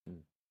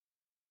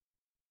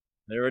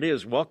There it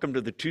is. Welcome to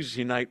the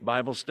Tuesday night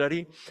Bible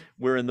study.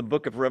 We're in the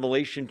book of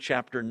Revelation,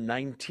 chapter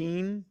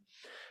 19,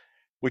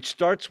 which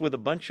starts with a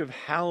bunch of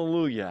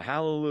hallelujah,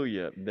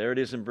 hallelujah. There it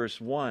is in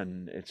verse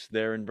 1. It's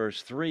there in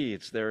verse 3.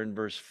 It's there in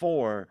verse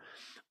 4.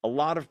 A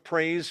lot of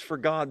praise for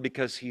God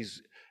because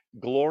he's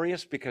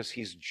glorious, because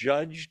he's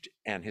judged,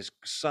 and his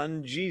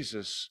son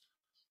Jesus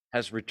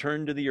has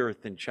returned to the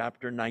earth in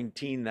chapter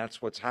 19.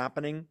 That's what's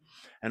happening.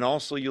 And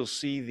also you'll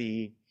see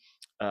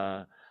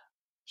the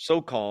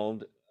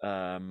so-called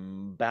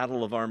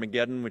Battle of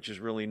Armageddon, which is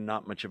really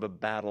not much of a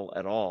battle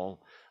at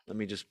all. Let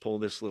me just pull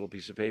this little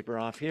piece of paper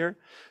off here.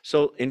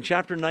 So in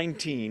chapter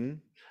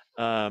 19,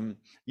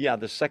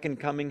 the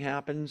second coming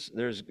happens.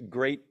 There's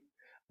great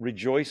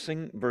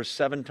rejoicing. Verse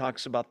 7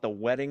 talks about the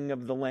wedding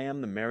of the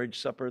Lamb. The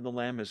marriage supper of the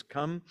Lamb has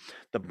come.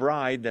 The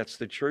bride, that's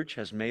the church,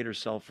 has made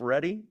herself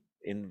ready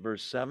in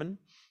verse 7.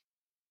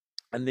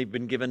 And they've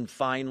been given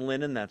fine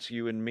linen, that's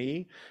you and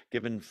me,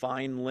 given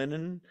fine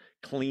linen,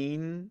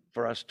 clean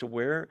for us to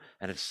wear.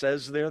 And it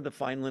says there, the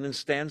fine linen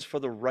stands for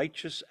the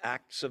righteous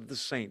acts of the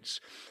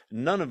saints,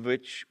 none of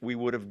which we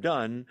would have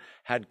done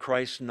had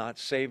Christ not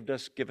saved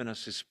us, given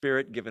us his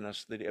Spirit, given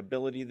us the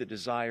ability, the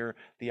desire,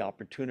 the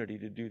opportunity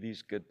to do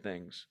these good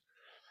things.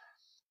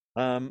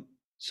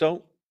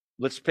 So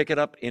let's pick it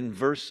up in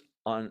verse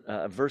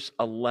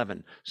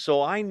 11.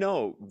 So I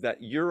know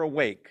that you're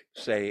awake.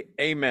 Say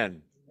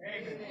amen.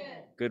 Amen.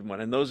 Good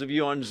one. And those of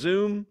you on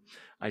Zoom,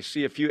 I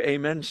see a few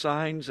amen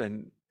signs,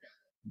 and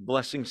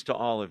blessings to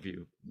all of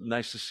you.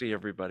 Nice to see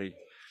everybody.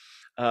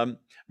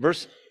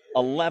 Verse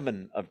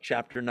 11 of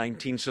chapter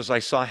 19 says, I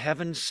saw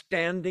heaven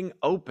standing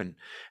open,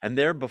 and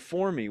there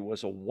before me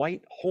was a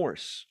white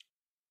horse,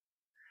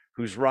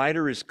 whose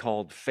rider is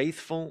called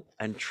Faithful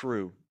and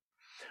True.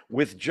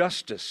 With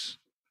justice,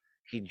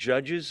 he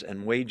judges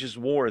and wages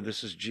war.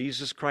 This is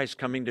Jesus Christ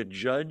coming to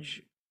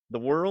judge the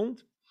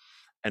world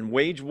and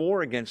wage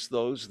war against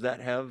those that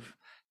have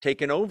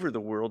taken over the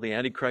world, the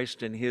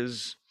Antichrist and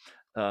his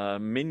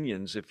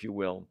minions, if you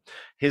will.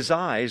 His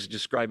eyes,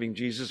 describing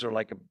Jesus, are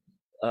like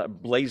a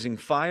blazing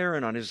fire,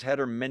 and on his head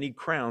are many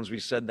crowns. We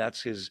said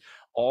that's his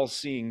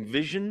all-seeing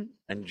vision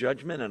and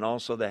judgment, and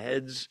also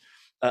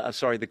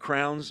the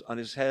crowns on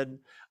his head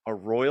are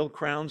royal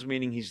crowns,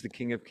 meaning he's the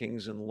King of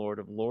Kings and Lord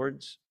of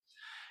Lords.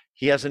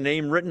 He has a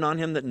name written on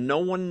him that no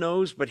one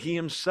knows but he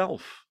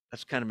himself.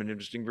 That's kind of an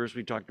interesting verse.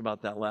 We talked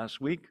about that last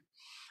week.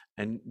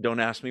 And don't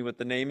ask me what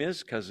the name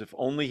is, because if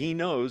only he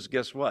knows,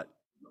 guess what?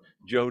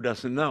 Joe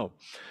doesn't know.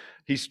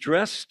 He's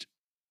dressed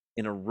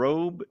in a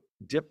robe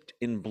dipped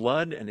in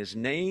blood, and his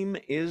name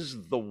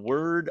is the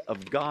Word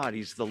of God.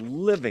 He's the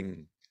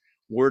living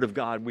Word of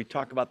God. We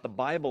talk about the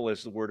Bible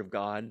as the Word of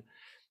God.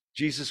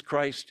 Jesus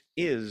Christ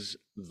is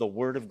the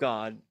Word of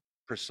God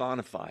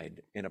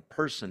personified in a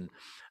person,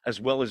 as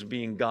well as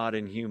being God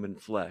in human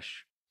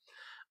flesh.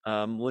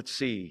 Let's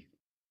see.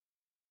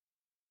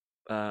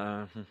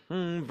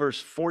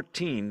 Verse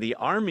 14, the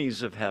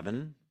armies of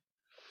heaven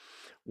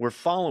were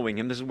following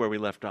him. This is where we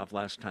left off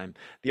last time.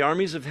 The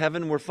armies of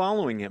heaven were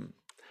following him,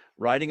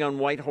 riding on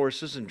white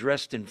horses and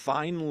dressed in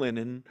fine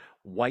linen,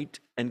 white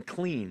and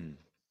clean.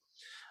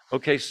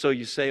 Okay, so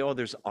you say, oh,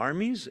 there's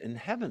armies in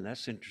heaven.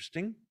 That's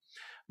interesting.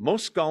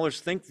 Most scholars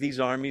think these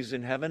armies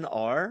in heaven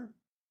are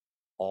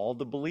all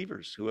the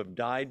believers who have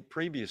died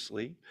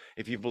previously.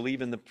 If you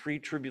believe in the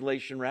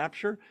pre-tribulation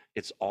rapture,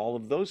 it's all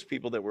of those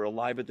people that were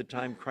alive at the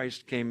time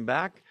Christ came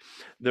back.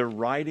 They're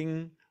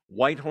riding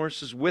white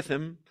horses with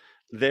him.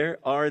 There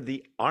are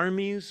the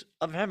armies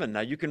of heaven.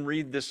 Now you can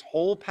read this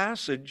whole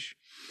passage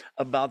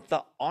about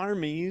the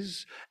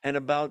armies and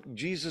about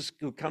Jesus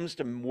who comes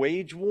to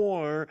wage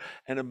war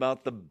and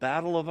about the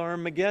battle of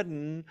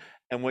Armageddon.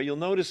 And what you'll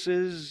notice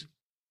is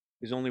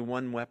there's only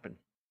one weapon.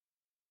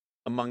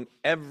 Among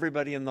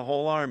everybody in the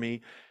whole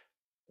army,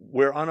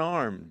 we're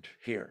unarmed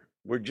here.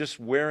 We're just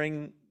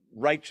wearing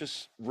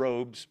righteous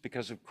robes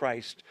because of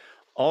Christ,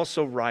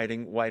 also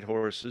riding white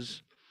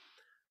horses.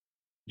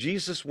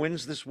 Jesus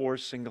wins this war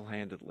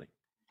single-handedly.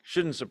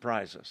 Shouldn't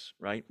surprise us,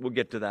 right? We'll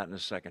get to that in a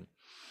second.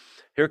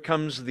 Here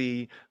comes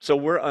so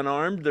we're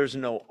unarmed. There's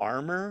no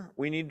armor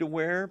we need to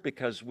wear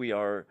because we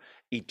are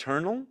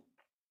eternal.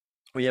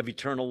 We have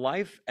eternal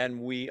life,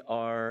 and we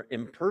are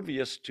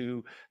impervious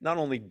to not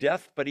only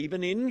death, but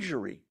even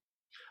injury.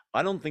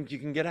 I don't think you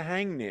can get a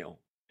hangnail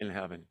in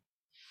heaven.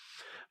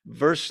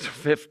 Verse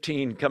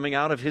 15, coming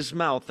out of his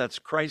mouth, that's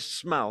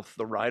Christ's mouth,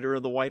 the rider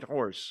of the white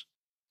horse,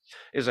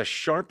 is a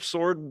sharp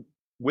sword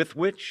with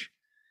which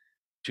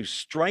to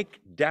strike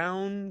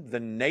down the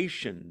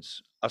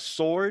nations, a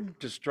sword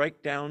to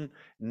strike down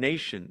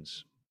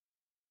nations.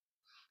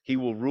 He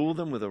will rule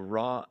them with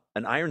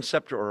an iron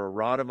scepter or a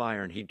rod of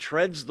iron. He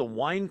treads the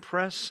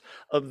winepress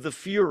of the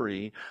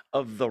fury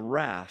of the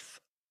wrath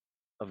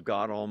of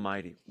God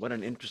Almighty. What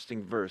an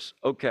interesting verse.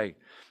 Okay,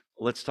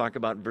 let's talk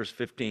about verse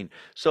 15.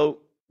 So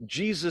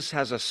Jesus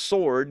has a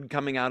sword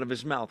coming out of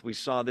his mouth. We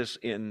saw this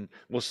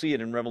we'll see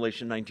it in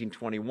Revelation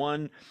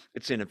 19:21.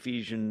 It's in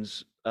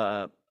Ephesians,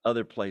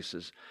 other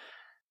places.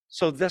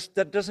 So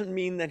that doesn't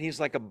mean that he's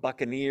like a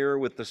buccaneer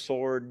with the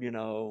sword,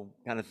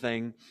 kind of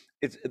thing.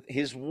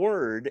 His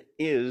word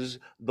is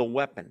the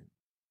weapon.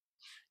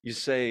 You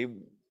say,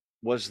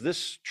 was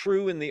this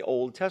true in the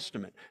Old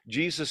Testament?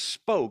 Jesus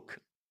spoke,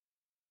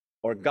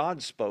 or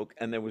God spoke,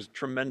 and there was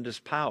tremendous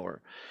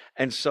power.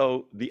 And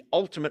so the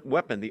ultimate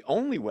weapon, the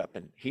only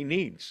weapon he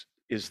needs,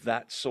 is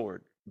that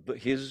sword,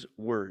 his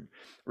word.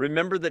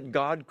 Remember that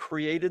God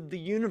created the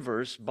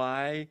universe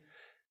by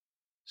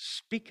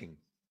speaking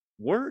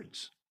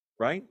words,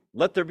 right?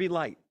 Let there be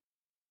light.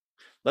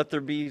 Let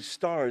there be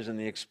stars in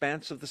the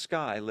expanse of the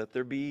sky. Let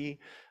there be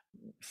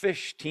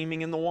fish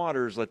teeming in the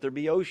waters. Let there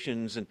be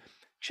oceans. And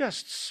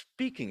just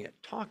speaking it,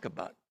 talk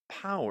about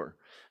power.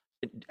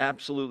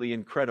 Absolutely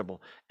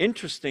incredible.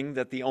 Interesting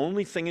that the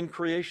only thing in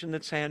creation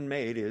that's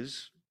handmade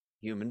is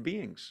human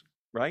beings,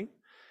 right?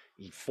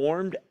 He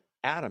formed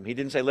Adam. He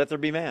didn't say, let there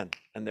be man.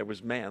 And there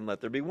was man,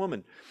 let there be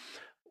woman.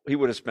 He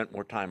would have spent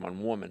more time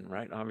on woman,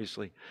 right?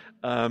 Obviously.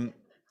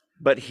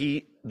 But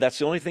that's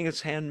the only thing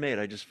that's handmade.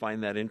 I just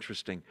find that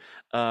interesting.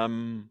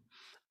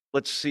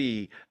 Let's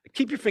see.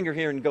 Keep your finger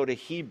here and go to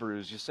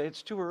Hebrews. You say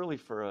it's too early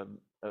for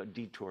a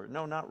detour.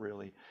 No, not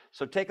really.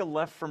 So take a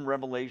left from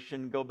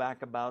Revelation, go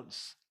back about,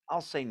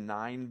 I'll say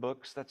 9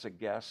 books, that's a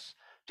guess,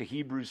 to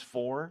Hebrews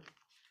 4.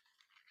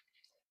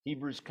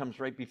 Hebrews comes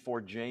right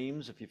before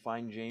James. If you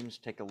find James,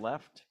 take a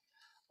left.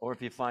 Or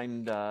if you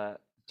find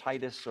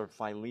Titus or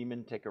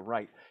Philemon, take a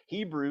right.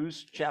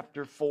 Hebrews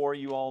chapter 4,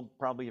 you all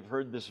probably have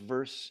heard this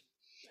verse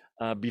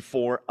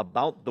before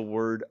about the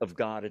word of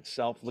God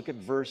itself. Look at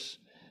verse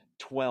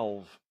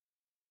 12.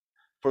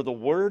 For the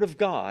word of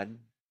God,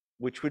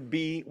 which would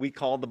be, we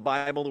call the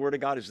Bible the word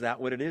of God, is that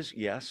what it is?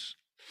 Yes.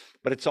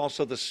 But it's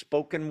also the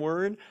spoken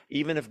word.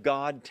 Even if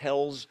God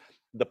tells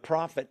the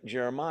prophet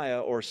Jeremiah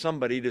or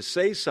somebody to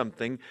say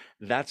something,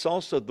 that's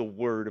also the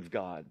word of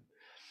God.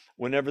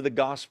 Whenever the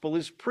gospel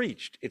is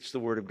preached, it's the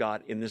word of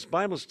God. In this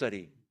Bible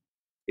study,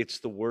 it's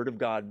the word of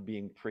God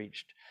being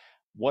preached.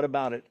 What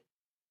about it?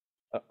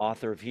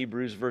 Author of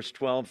Hebrews, verse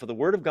 12, for the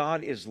word of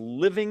God is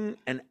living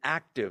and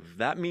active.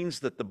 That means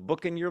that the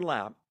book in your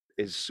lap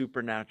is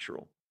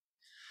supernatural.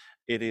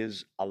 It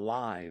is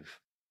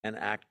alive and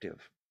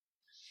active.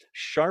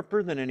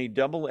 Sharper than any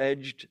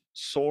double-edged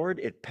sword,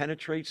 it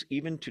penetrates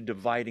even to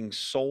dividing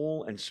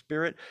soul and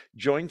spirit,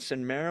 joints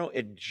and marrow.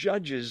 It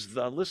judges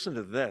listen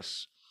to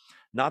this,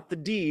 not the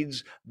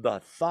deeds, the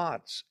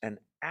thoughts and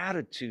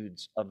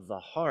attitudes of the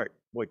heart.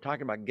 Boy,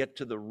 talking about get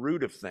to the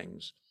root of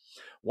things.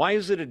 Why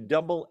is it a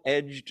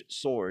double-edged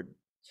sword?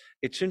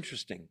 It's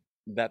interesting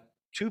that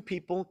 2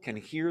 people can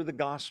hear the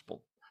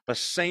gospel, the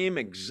same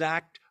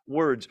exact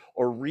words,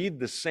 or read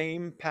the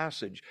same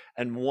passage,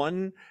 and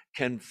one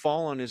can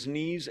fall on his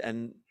knees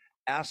and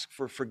ask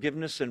for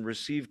forgiveness and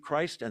receive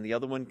Christ, and the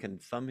other one can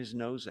thumb his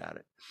nose at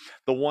it.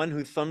 The one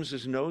who thumbs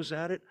his nose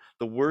at it,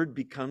 the word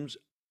becomes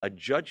a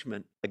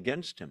judgment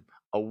against him,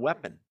 a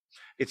weapon.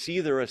 It's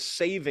either a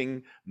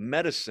saving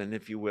medicine,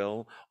 if you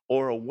will,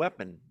 or a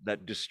weapon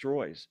that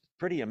destroys.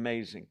 Pretty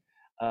amazing.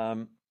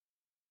 Let's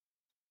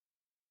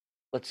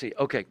see.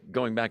 Okay,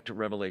 going back to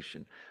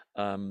Revelation.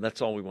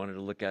 That's all we wanted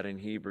to look at in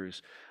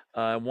Hebrews.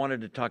 I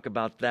wanted to talk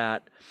about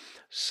that.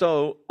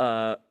 So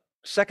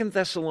 2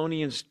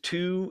 Thessalonians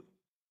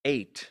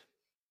 2:8.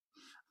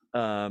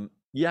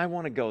 Yeah, I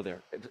want to go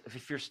there.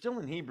 If you're still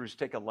in Hebrews,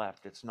 take a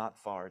left. It's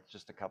not far. It's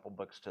just a couple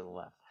books to the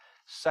left.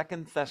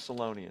 2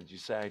 Thessalonians. You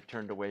say I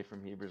turned away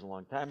from Hebrews a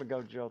long time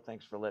ago, Joe.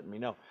 Thanks for letting me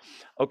know.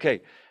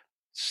 Okay,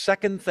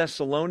 2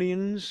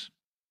 Thessalonians.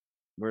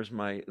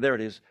 There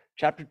it is.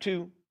 Chapter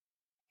 2.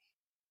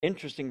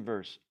 Interesting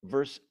verse.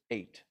 Verse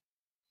 8.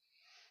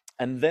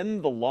 And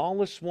then the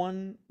lawless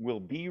one will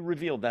be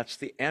revealed. That's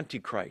the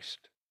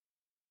Antichrist,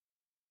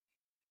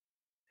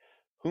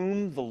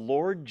 whom the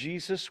Lord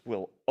Jesus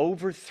will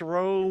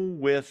overthrow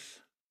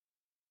with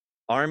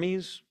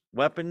armies,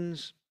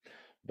 weapons,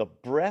 the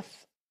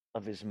breath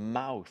of his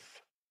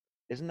mouth.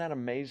 Isn't that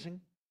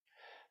amazing?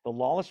 The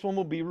lawless one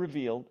will be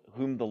revealed,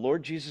 whom the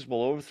Lord Jesus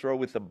will overthrow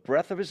with the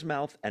breath of his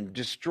mouth and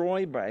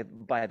destroy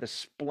by the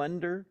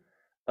splendor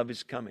of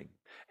his coming.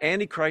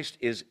 Antichrist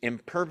is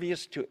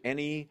impervious to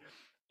any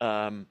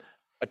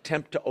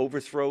attempt to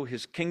overthrow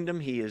his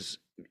kingdom. He is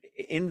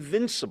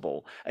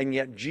invincible, and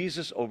yet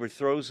Jesus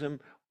overthrows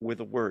him with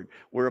a word.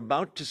 We're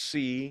about to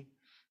see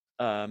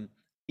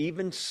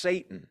even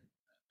Satan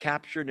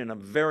captured in a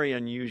very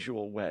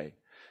unusual way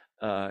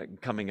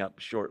coming up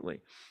shortly.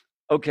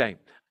 Okay,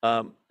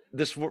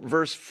 this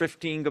verse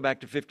 15, go back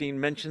to 15,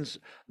 mentions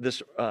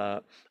this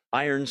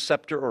iron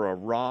scepter or a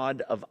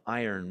rod of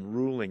iron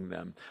ruling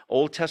them.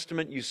 Old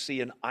Testament, you see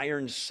an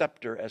iron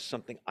scepter as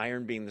something,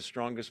 iron being the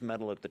strongest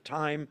metal at the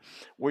time,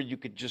 where you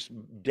could just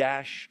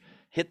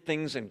hit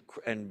things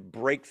and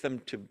break them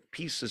to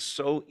pieces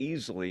so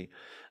easily.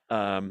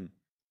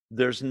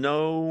 There's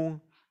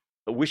no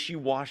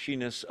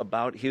wishy-washiness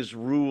about his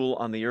rule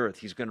on the earth.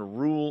 He's going to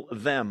rule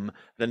them,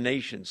 the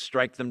nations,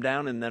 strike them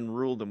down, and then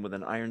rule them with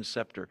an iron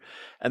scepter.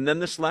 And then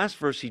this last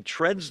verse, he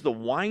treads the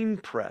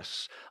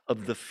winepress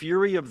of the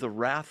fury of the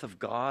wrath of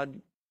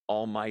God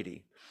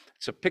Almighty.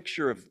 It's a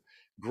picture of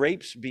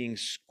grapes being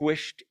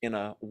squished in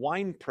a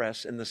wine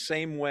press in the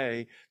same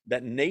way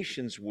that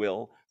nations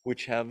will,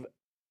 which have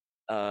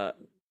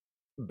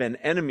been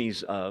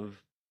enemies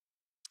of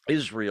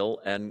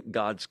Israel and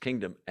God's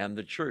kingdom and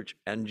the church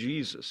and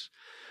Jesus.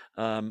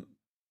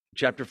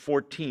 Chapter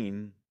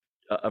 14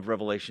 of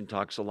Revelation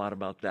talks a lot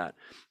about that.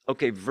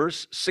 Okay,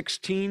 verse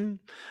 16,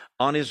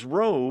 on his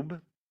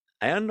robe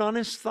and on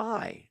his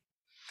thigh,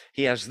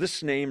 he has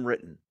this name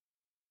written,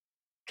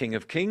 King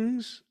of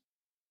Kings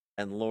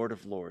and Lord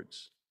of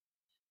Lords.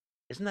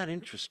 Isn't that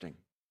interesting?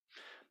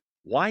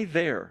 Why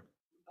there?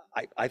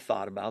 I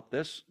thought about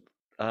this.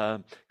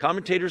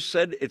 Commentators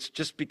said it's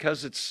just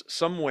because it's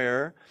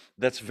somewhere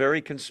that's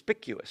very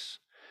conspicuous.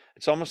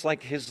 It's almost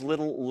like his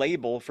little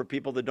label for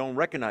people that don't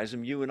recognize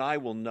him. You and I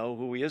will know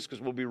who he is because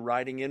we'll be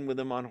riding in with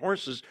him on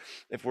horses.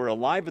 If we're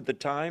alive at the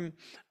time,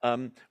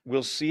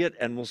 we'll see it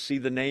and we'll see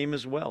the name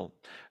as well.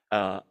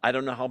 I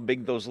don't know how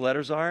big those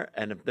letters are,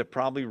 and if they're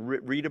probably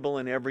readable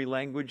in every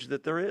language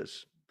that there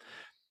is.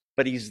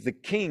 But he's the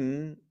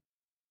King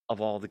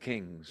of all the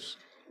kings.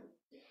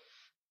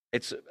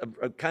 It's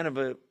a kind of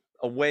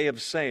a way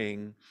of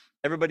saying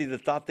everybody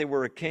that thought they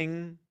were a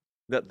king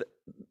that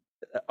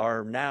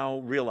are now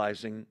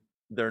realizing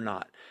they're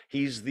not.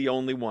 He's the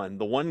only one,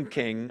 the one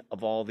king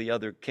of all the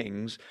other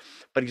kings,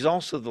 but he's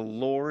also the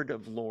Lord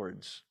of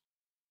Lords.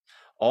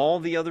 All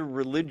the other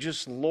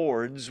religious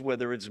lords,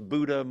 whether it's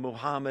Buddha,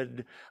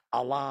 Muhammad,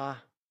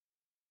 Allah,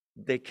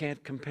 they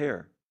can't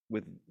compare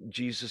with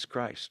Jesus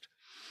Christ.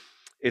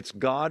 It's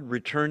God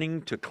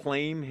returning to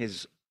claim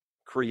his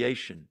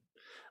creation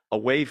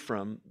away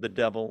from the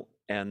devil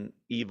and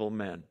evil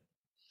men.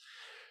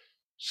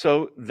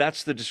 So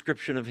that's the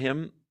description of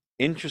him.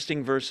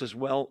 Interesting verse as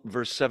well,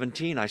 verse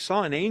 17. I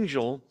saw an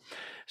angel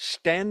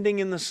standing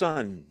in the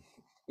sun.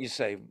 You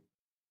say,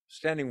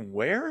 standing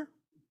where?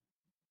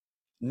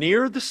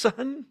 Near the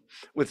sun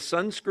with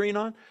sunscreen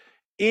on?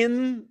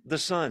 In the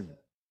sun.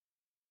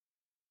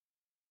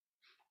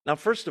 Now,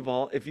 first of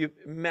all, if you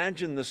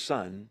imagine the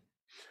sun,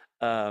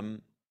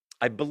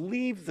 I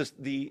believe this.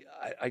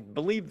 I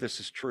believe this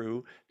is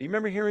true. Do you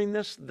remember hearing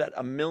this? That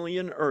 1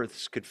 million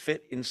Earths could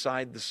fit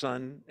inside the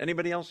sun.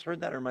 Anybody else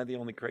heard that, or am I the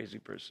only crazy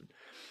person?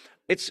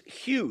 It's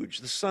huge.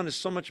 The sun is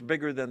so much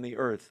bigger than the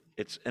Earth.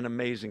 It's an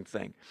amazing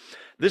thing.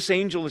 This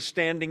angel is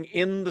standing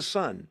in the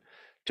sun.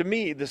 To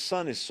me, the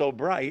sun is so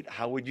bright.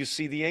 How would you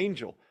see the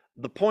angel?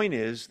 The point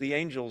is, the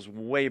angel is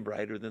way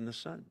brighter than the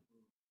sun.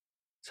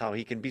 That's how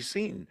he can be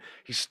seen.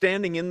 He's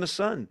standing in the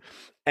sun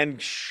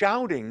and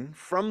shouting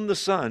from the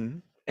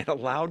sun in a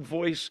loud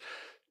voice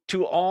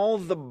to all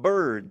the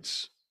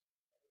birds.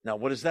 Now,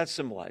 what does that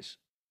symbolize?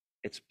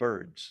 It's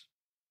birds,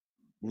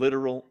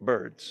 literal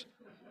birds.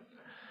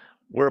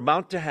 We're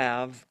about to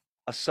have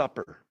a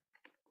supper.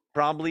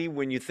 Probably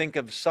when you think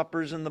of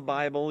suppers in the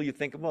Bible, you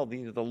think of, well,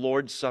 the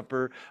Lord's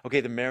Supper, okay,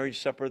 the marriage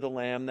supper of the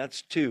Lamb,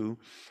 that's two.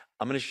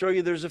 I'm going to show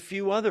you there's a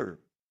few other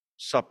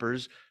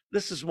suppers.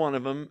 This is one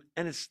of them,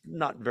 and it's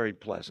not very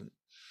pleasant.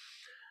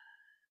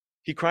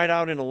 He cried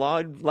out in a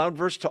loud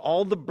verse to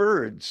all the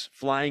birds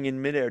flying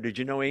in midair. Did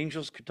you know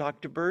angels could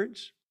talk to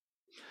birds?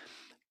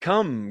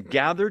 Come,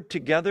 gathered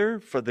together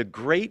for the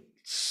great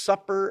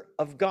supper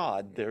of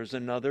God. There's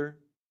another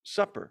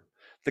supper,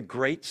 the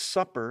great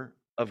supper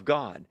of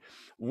God,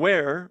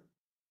 where,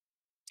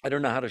 I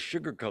don't know how to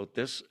sugarcoat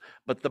this,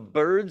 but the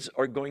birds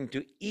are going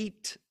to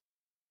eat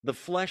the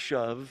flesh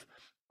of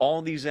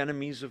all these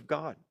enemies of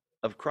God,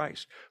 of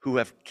Christ, who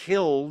have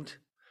killed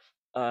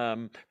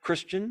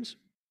Christians,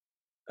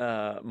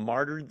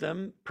 martyred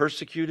them,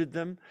 persecuted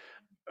them,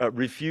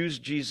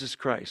 refused Jesus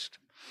Christ.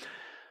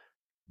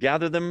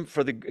 Gather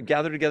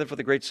together for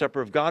the great supper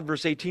of God,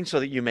 verse 18, so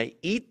that you may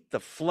eat the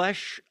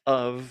flesh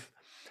of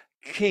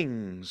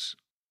kings,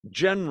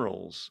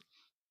 generals,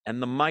 and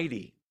the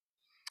mighty,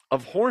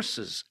 of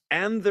horses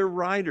and their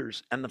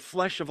riders, and the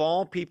flesh of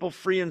all people,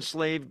 free and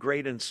slave,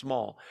 great and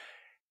small.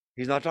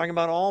 He's not talking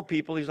about all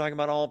people. He's talking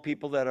about all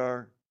people that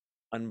are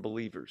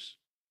unbelievers.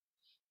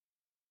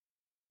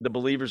 The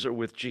believers are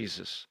with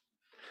Jesus.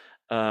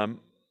 Kind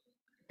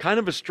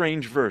of a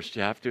strange verse,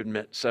 you have to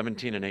admit,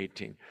 17 and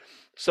 18.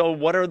 So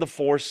what are the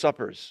four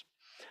suppers?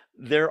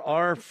 There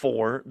are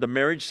four. The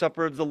marriage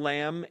supper of the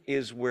Lamb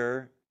is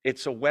where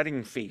it's a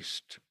wedding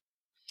feast.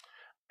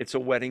 It's a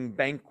wedding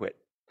banquet.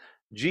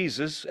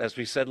 Jesus, as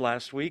we said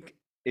last week,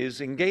 is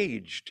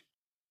engaged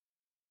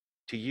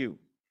to you,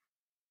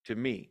 to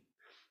me,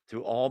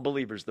 to all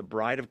believers. The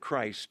bride of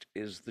Christ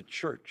is the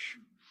church.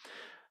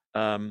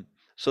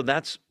 So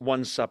that's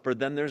one supper.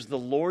 Then there's the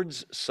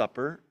Lord's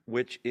Supper,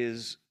 which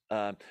is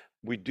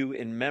we do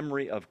in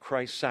memory of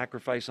Christ's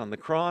sacrifice on the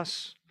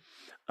cross,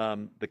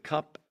 the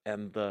cup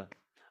and the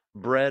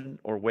bread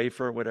or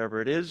wafer,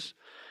 whatever it is.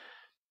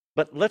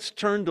 But let's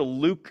turn to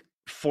Luke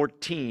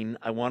 14.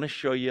 I want to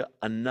show you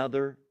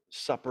another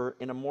supper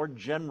in a more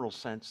general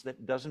sense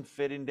that doesn't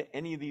fit into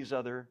any of these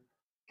other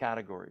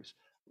categories.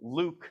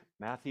 Luke,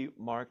 Matthew,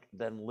 Mark,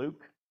 then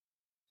Luke,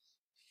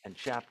 and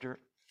chapter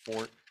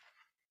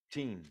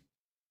 14.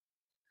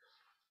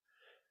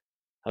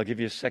 I'll give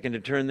you a second to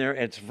turn there.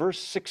 It's verse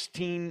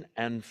 16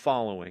 and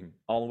following,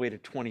 all the way to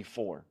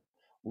 24.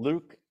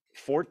 Luke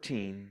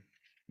 14,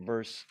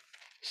 verse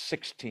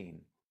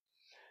 16.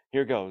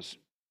 Here goes.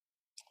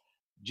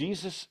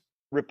 Jesus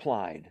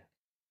replied,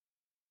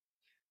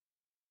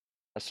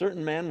 "A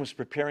certain man was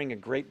preparing a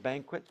great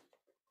banquet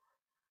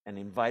and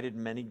invited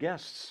many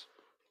guests."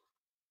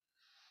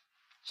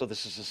 So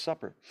this is a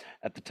supper.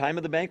 At the time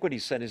of the banquet, he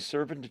sent his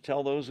servant to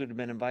tell those who had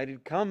been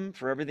invited, "Come,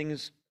 for everything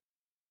is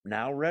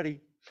now ready."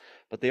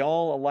 But they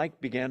all alike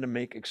began to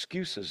make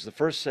excuses. The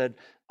first said,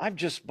 "I've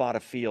just bought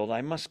a field.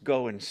 I must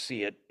go and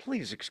see it.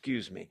 Please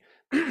excuse me."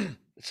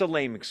 It's a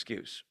lame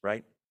excuse,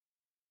 right?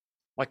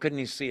 Why couldn't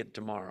he see it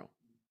tomorrow?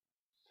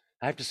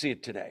 I have to see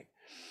it today.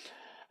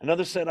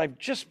 Another said, "I've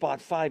just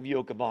bought 5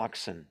 yoke of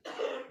oxen,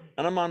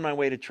 and I'm on my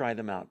way to try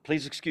them out.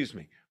 Please excuse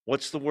me."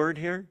 What's the word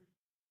here?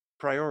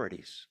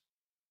 Priorities,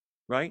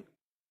 right?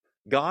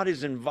 God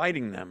is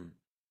inviting them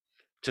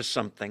to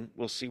something.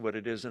 We'll see what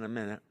it is in a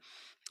minute.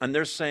 And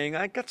they're saying,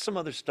 "I got some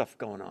other stuff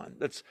going on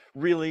that's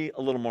really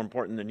a little more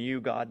important than you,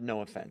 God.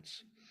 No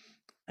offense."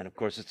 And of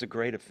course, it's a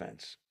great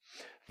offense.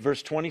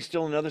 Verse 20,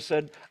 still another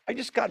said, "I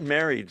just got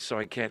married, so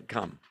I can't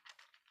come."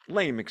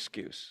 Lame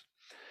excuse.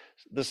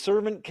 The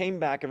servant came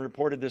back and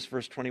reported this,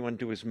 verse 21,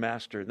 to his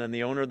master. Then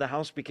the owner of the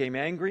house became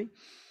angry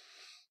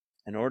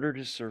and ordered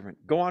his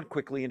servant, "Go out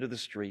quickly into the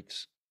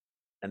streets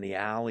and the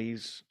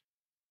alleys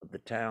of the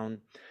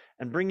town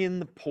and bring in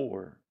the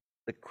poor,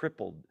 the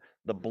crippled,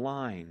 the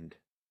blind,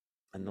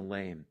 and the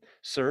lame."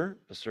 "Sir,"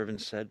 the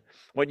servant said,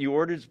 "what you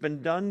ordered has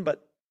been done,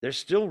 but there's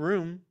still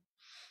room."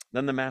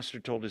 Then the master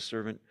told his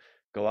servant,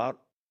 Go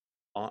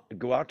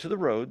out to the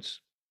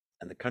roads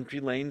and the country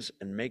lanes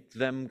and make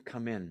them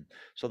come in,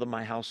 so that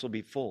my house will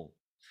be full.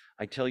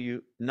 I tell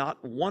you,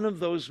 not one of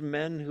those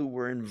men who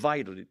were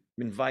invited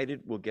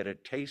will get a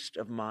taste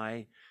of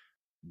my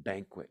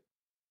banquet."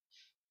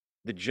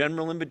 The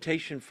general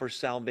invitation for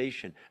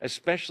salvation,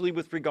 especially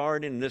with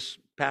regard in this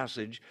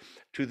passage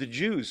to the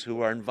Jews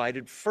who are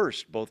invited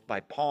first, both by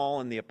Paul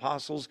and the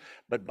apostles,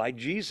 but by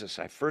Jesus.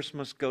 "I first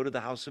must go to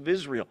the house of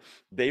Israel."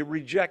 They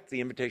reject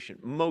the invitation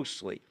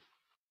mostly,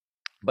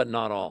 but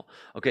not all.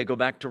 Okay, go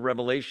back to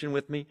Revelation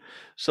with me.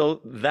 So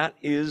that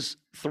is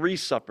 3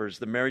 suppers: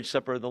 the marriage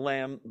supper of the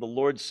Lamb, the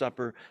Lord's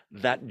Supper,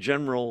 that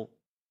general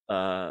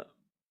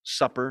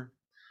supper,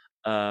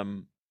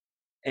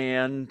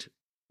 and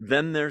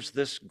then there's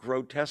this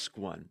grotesque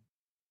one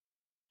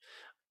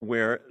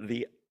where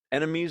the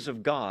enemies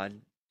of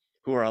God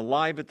who are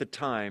alive at the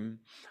time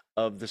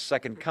of the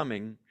second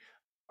coming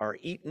are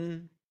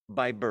eaten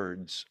by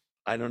birds.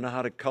 I don't know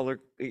how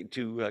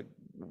to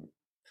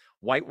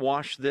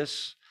whitewash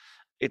this.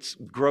 It's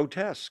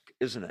grotesque,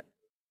 isn't it?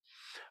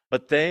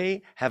 But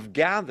they have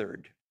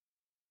gathered,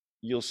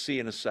 you'll see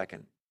in a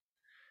second,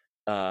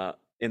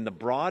 in the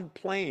broad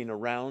plain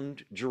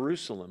around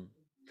Jerusalem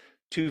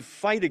to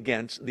fight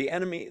against the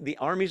enemy, the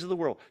armies of the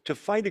world, to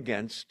fight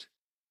against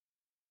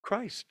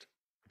Christ,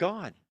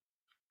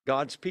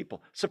 God's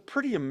people. It's a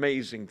pretty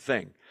amazing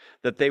thing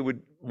that they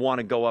would want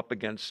to go up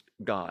against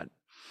God.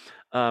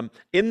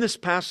 In this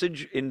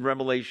passage in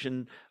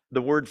Revelation,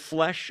 the word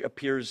flesh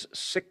appears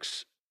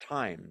 6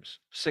 times.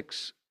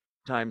 6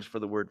 times for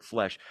the word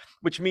flesh,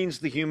 which means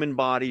the human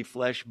body,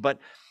 flesh. But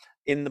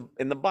in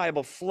the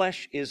Bible,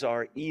 flesh is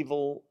our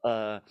evil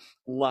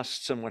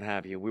lusts and what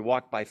have you. We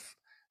walk by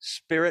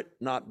spirit,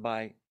 not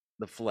by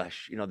the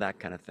flesh, that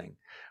kind of thing.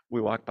 We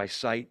walk by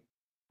sight,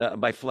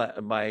 by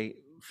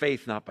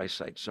faith, not by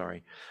sight,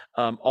 sorry.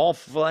 All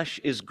flesh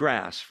is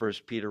grass,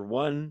 1 Peter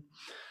 1.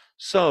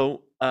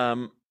 So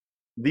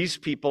these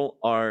people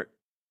are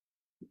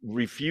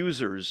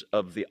refusers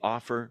of the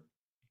offer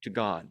to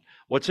God.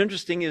 What's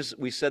interesting is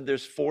we said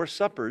there's 4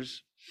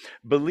 suppers.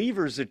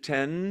 Believers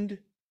attend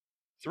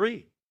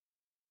 3.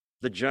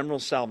 The general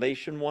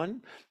salvation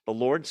one, the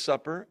Lord's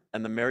Supper,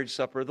 and the marriage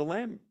supper of the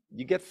Lamb.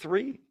 You get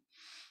 3.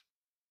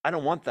 I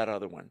don't want that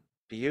other one.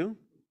 Do you?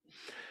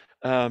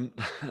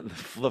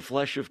 The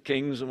flesh of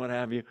kings and what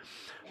have you.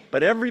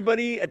 But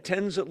everybody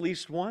attends at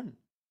least one.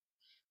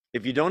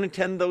 If you don't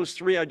attend those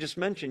 3 I just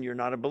mentioned, you're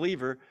not a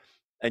believer,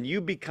 and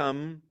you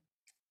become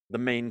the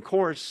main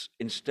course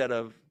instead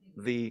of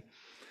the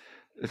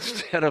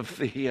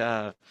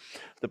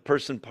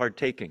person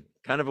partaking.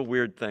 Kind of a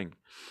weird thing.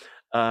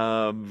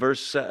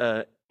 Verse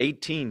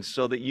 18,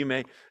 so that you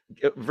may,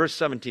 verse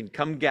 17,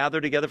 "Come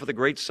gather together for the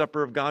great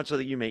supper of God, so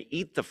that you may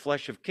eat the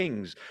flesh of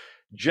kings,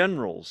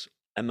 generals,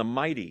 and the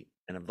mighty,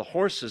 and of the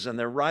horses and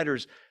their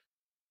riders,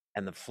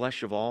 and the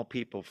flesh of all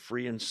people,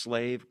 free and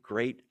slave,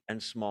 great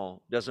and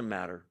small." Doesn't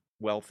matter,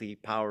 wealthy,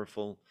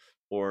 powerful,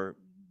 or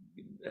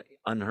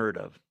unheard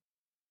of.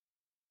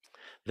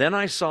 Then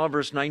I saw,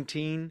 verse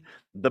 19,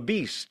 the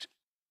beast,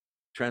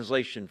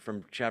 translation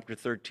from chapter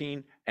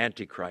 13,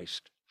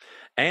 Antichrist,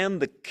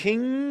 and the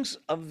kings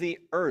of the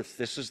earth.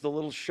 This is the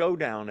little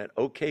showdown at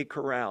OK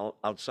Corral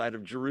outside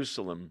of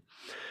Jerusalem.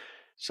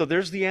 So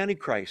there's the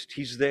Antichrist.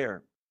 He's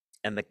there.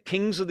 And the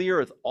kings of the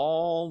earth,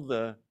 all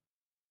the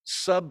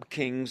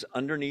sub-kings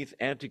underneath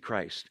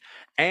Antichrist,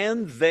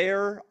 and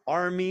their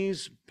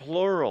armies,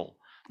 plural.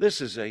 This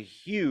is a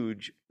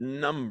huge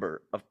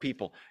number of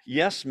people.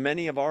 Yes,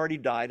 many have already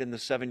died in the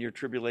 7-year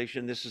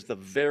tribulation. This is the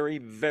very,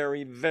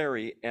 very,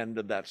 very end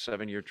of that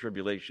 7-year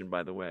tribulation,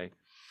 by the way.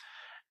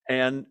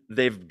 And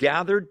they've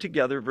gathered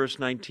together, verse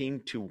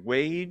 19, to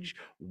wage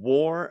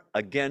war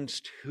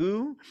against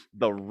who?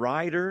 The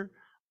rider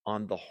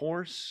on the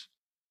horse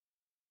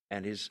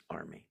and his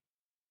army.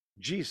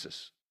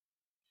 Jesus.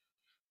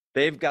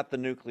 They've got the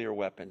nuclear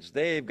weapons.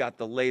 They've got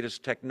the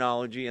latest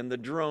technology and the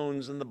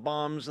drones and the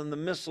bombs and the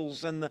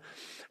missiles and the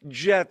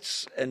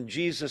jets. And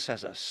Jesus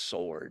has a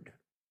sword.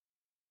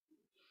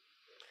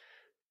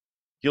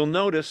 You'll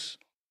notice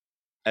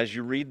as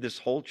you read this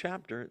whole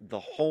chapter,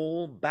 the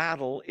whole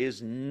battle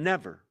is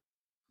never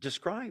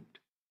described.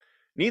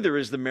 Neither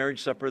is the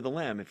marriage supper of the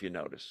Lamb, if you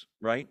notice,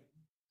 right?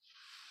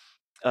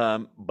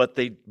 But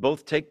they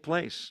both take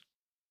place.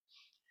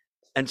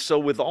 And so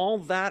with all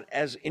that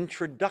as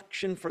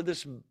introduction for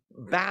this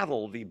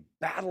battle, the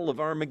Battle of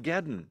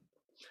Armageddon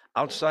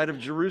outside of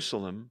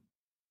Jerusalem,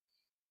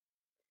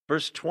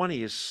 verse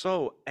 20 is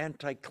so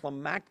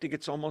anticlimactic,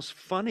 it's almost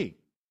funny.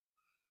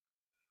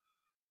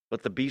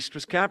 But the beast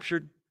was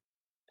captured,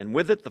 and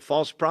with it the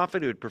false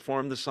prophet who had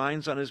performed the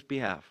signs on his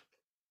behalf.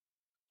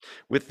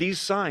 With these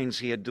signs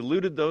he had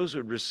deluded those who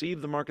had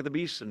received the mark of the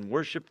beast and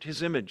worshipped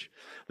his image.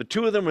 The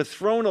two of them were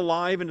thrown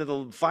alive into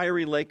the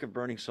fiery lake of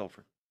burning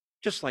sulfur.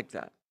 Just like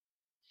that.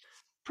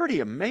 Pretty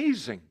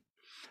amazing.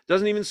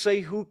 Doesn't even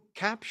say who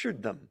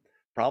captured them.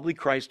 Probably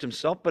Christ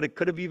himself, but it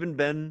could have even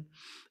been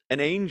an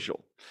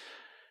angel.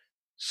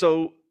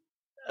 So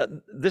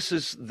this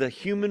is the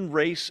human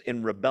race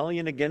in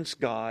rebellion against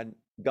God.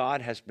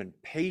 God has been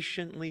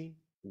patiently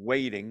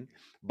waiting.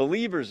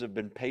 Believers have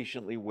been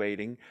patiently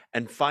waiting.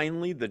 And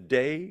finally, the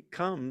day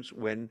comes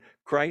when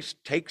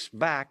Christ takes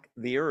back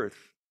the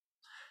earth.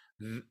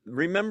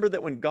 Remember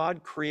that when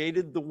God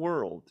created the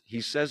world,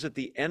 he says at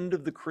the end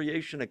of the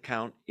creation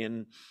account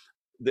in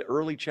the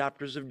early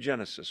chapters of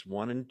Genesis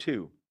 1 and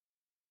 2,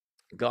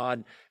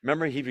 God,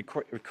 remember, he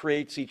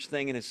creates each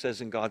thing and it says,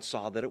 and God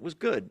saw that it was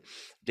good.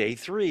 Day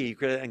 3, he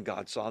created, and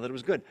God saw that it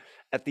was good.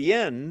 At the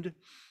end,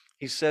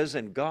 he says,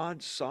 and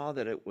God saw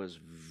that it was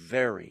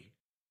very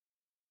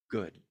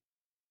good.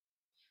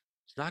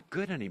 It's not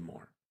good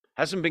anymore.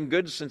 Hasn't been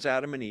good since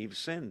Adam and Eve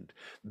sinned.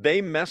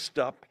 They messed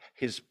up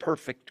his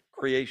perfect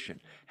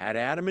creation. Had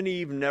Adam and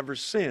Eve never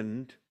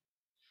sinned,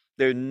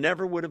 there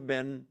never would have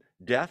been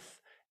death,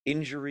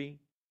 injury,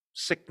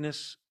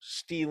 sickness,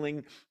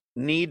 stealing,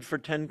 need for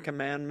 10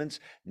 commandments,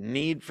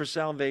 need for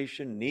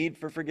salvation, need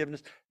for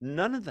forgiveness.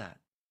 None of that.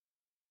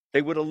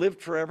 They would have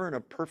lived forever in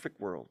a perfect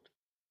world.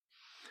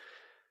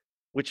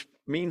 Which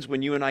means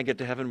when you and I get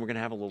to heaven, we're going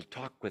to have a little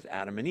talk with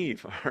Adam and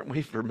Eve, aren't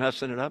we, for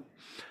messing it up?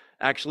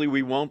 Actually,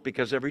 we won't,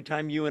 because every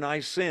time you and I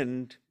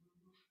sinned,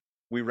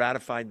 we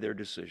ratified their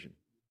decision,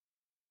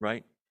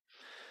 right?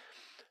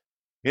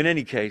 In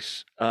any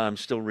case, I'm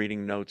still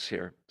reading notes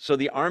here. So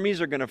the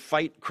armies are going to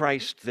fight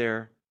Christ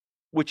there,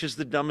 which is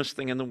the dumbest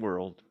thing in the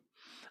world.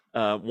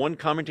 One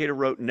commentator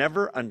wrote,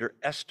 never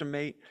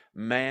underestimate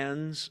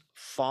man's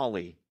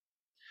folly,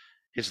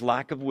 his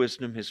lack of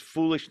wisdom, his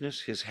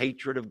foolishness, his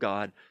hatred of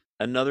God.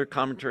 Another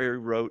commentary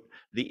wrote,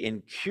 the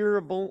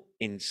incurable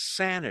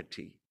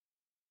insanity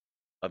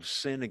of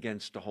sin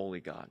against a holy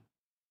God.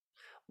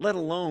 Let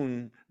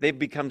alone they've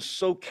become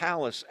so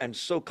callous and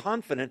so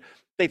confident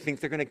they think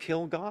they're going to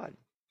kill God.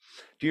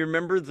 Do you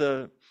remember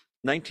the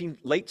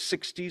late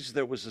 60s,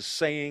 there was a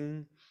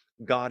saying,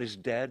 God is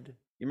dead?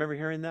 You remember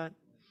hearing that?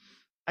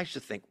 I used to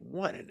think,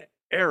 what an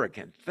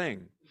arrogant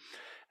thing.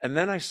 And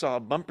then I saw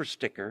a bumper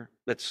sticker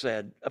that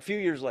said, a few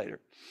years later,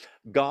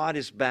 God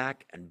is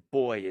back, and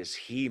boy, is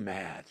he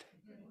mad.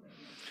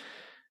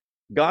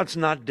 God's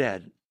not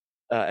dead,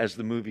 as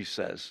the movie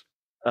says.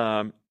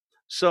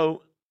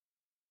 So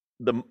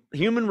the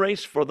human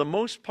race, for the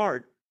most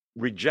part,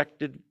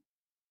 rejected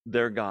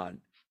their God,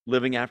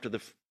 living after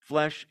the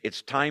flesh.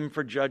 It's time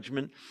for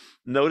judgment.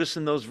 Notice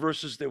in those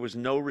verses, there was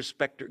no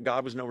respecter.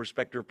 God was no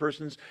respecter of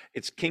persons.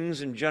 It's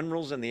kings and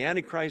generals and the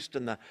Antichrist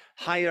and the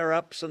higher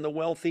ups and the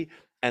wealthy.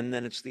 And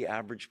then it's the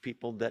average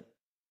people that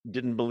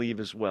didn't believe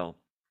as well.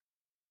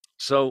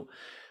 So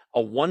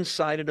a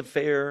one-sided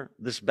affair,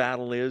 this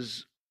battle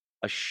is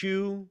a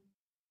shoe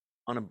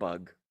on a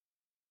bug,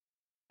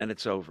 and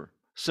it's over.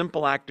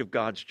 Simple act of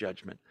God's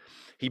judgment.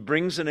 He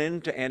brings an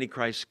end to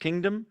Antichrist's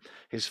kingdom,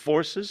 his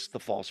forces, the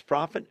false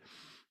prophet.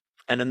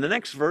 And in the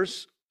next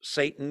verse,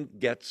 Satan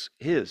gets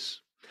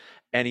his.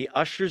 And he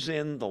ushers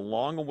in the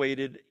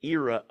long-awaited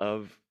era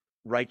of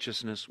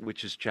righteousness,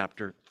 which is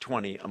chapter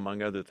 20,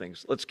 among other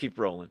things. Let's keep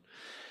rolling.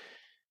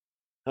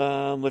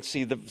 Let's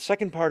see, the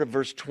second part of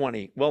verse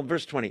 20. Well,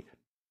 verse 20,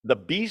 the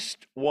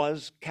beast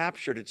was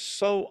captured. It's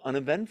so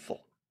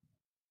uneventful.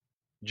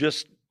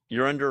 Just,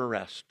 you're under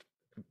arrest,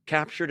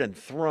 captured and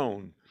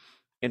thrown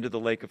into the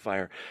lake of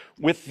fire.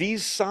 With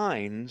these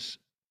signs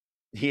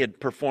he had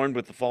performed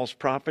with the false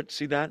prophet,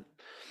 see that?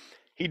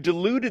 He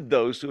deluded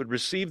those who had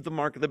received the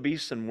mark of the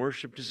beast and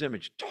worshipped his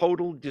image.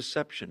 Total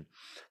deception.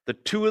 The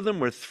two of them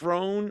were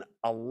thrown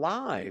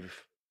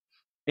alive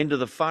into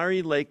the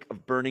fiery lake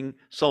of burning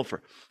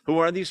sulfur. Who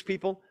are these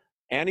people?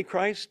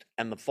 Antichrist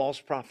and the false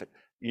prophet.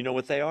 You know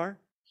what they are?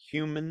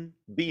 Human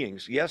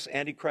beings. Yes,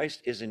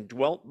 Antichrist is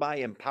indwelt by,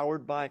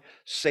 empowered by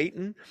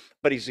Satan,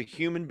 but he's a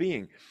human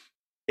being.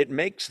 It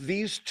makes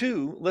these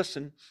two,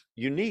 listen,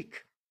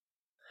 unique,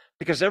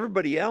 because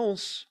everybody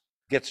else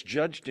gets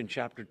judged in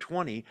chapter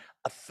 20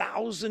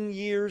 1,000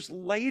 years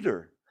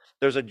later.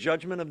 There's a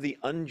judgment of the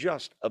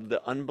unjust, of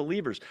the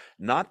unbelievers.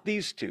 Not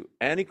these two.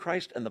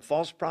 Antichrist and the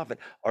false prophet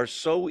are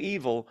so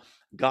evil,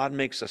 God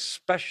makes a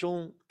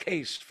special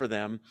case for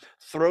them,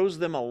 throws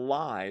them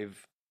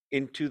alive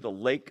into the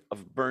lake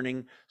of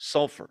burning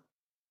sulfur.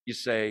 You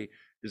say,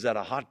 is that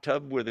a hot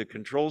tub where the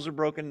controls are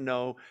broken?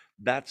 No,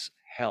 that's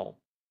hell.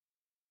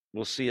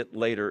 We'll see it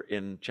later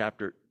in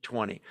chapter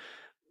 20.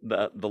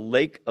 The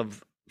lake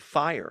of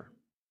fire,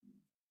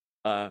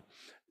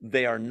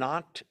 they are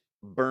not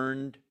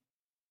burned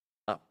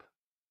up.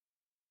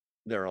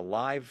 They're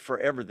alive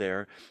forever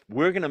there.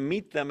 We're going to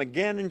meet them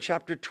again in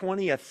chapter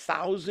 20,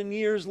 1,000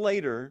 years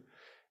later.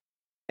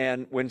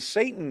 And when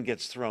Satan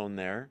gets thrown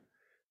there,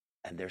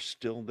 and they're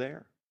still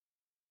there.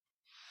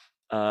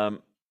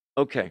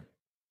 Okay,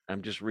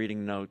 I'm just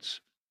reading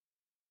notes.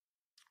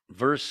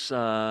 Verse,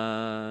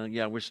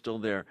 we're still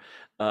there.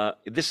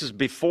 This is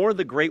before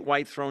the great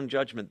white throne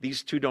judgment.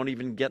 These two don't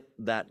even get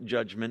that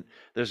judgment.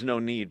 There's no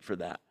need for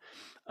that.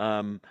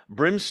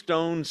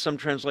 Brimstone, some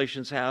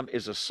translations have,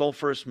 is a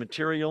sulfurous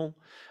material.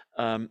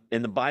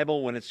 In the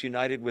Bible, when it's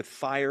united with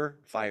fire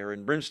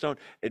and brimstone,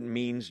 it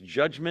means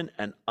judgment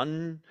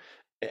and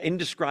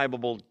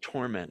indescribable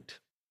torment.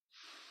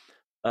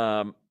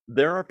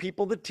 There are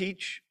people that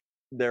teach,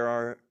 there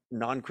are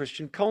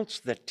non-Christian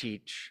cults that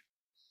teach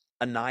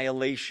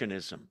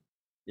annihilationism.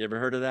 You ever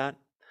heard of that?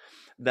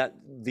 That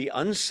the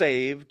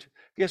unsaved,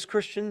 yes,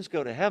 Christians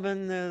go to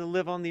heaven,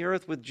 live on the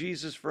earth with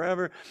Jesus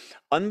forever.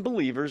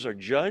 Unbelievers are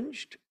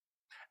judged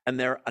and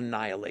they're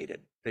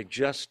annihilated. They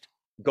just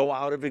go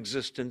out of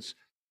existence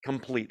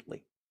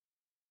completely.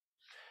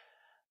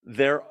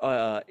 There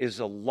is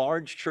a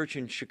large church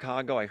in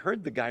Chicago. I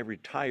heard the guy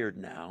retired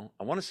now.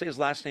 I want to say his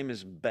last name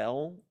is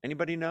Bell.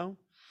 Anybody know?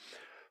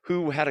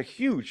 Who had a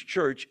huge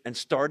church and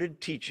started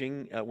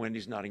teaching,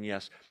 Wendy's nodding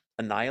yes,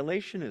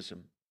 annihilationism,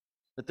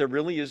 that there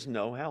really is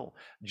no hell.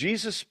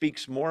 Jesus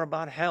speaks more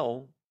about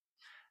hell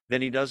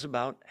than he does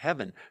about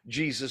heaven.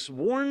 Jesus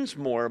warns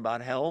more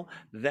about hell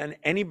than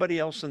anybody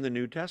else in the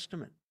New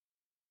Testament.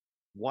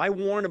 Why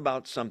warn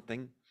about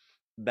something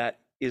that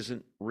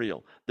isn't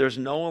real? There's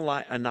no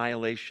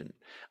annihilation.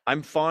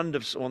 I'm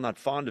not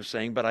fond of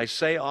saying, but I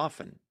say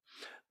often,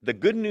 the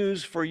good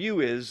news for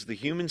you is the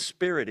human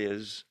spirit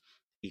is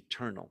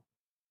eternal.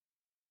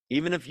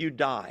 Even if you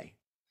die,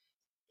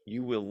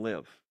 you will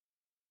live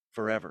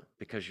forever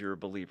because you're a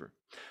believer.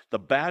 The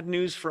bad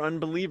news for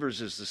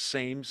unbelievers is the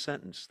same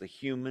sentence. The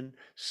human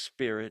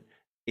spirit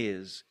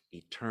is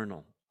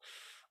eternal.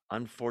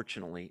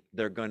 Unfortunately,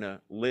 they're going to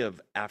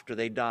live after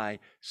they die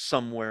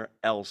somewhere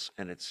else,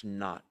 and it's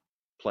not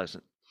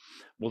pleasant.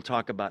 We'll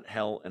talk about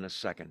hell in a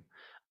second.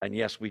 And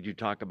yes, we do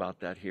talk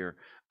about that here.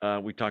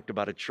 We talked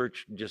about a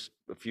church, just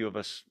a few of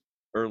us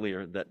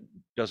earlier, that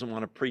doesn't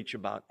want to preach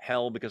about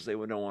hell because they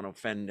don't want to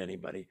offend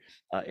anybody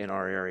in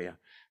our area.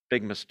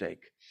 Big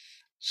mistake.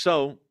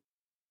 So,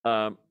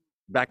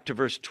 back to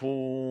verse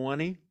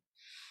 20.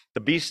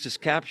 The beast is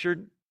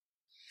captured.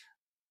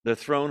 They're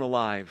thrown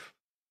alive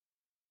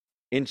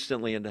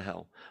instantly into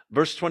hell.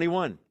 Verse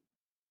 21.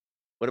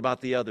 What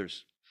about the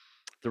others?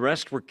 The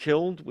rest were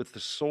killed with the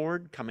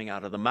sword coming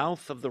out of the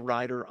mouth of the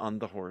rider on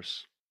the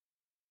horse.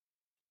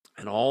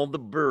 And all the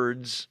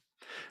birds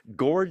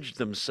gorged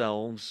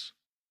themselves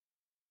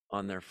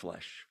on their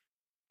flesh.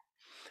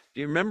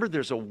 Do you remember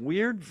there's a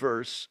weird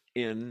verse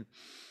in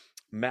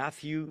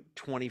Matthew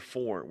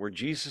 24 where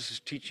Jesus is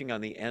teaching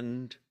on the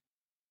end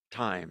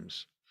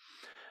times?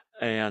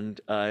 And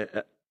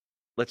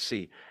let's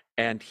see.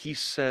 And he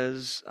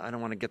says, I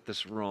don't want to get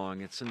this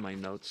wrong. It's in my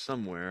notes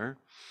somewhere.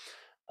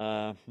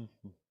 Well,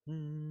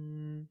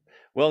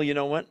 you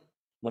know what?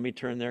 Let me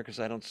turn there because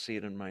I don't see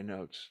it in my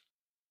notes.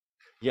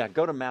 Yeah,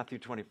 go to Matthew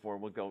 24.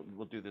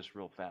 We'll do this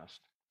real fast.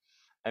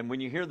 And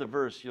when you hear the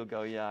verse, you'll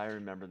go, yeah, I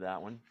remember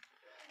that one.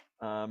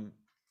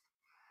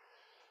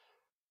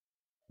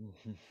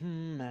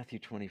 Matthew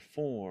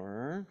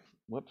 24.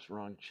 Whoops,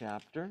 wrong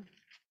chapter.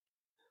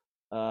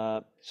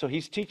 So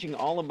he's teaching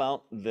all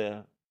about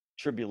the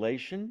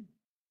tribulation,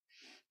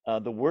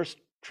 the worst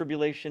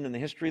tribulation in the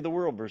history of the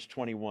world, verse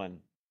 21.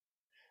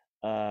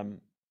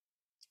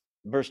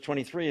 Verse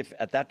 23,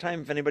 at that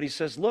time, if anybody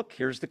says, look,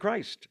 here's the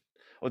Christ.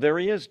 Oh, there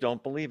he is,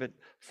 don't believe it.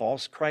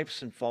 False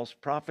Christs and false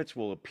prophets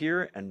will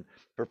appear and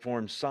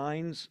perform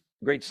signs,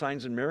 great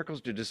signs and miracles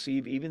to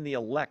deceive even the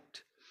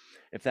elect,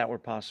 if that were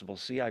possible.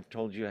 See, I've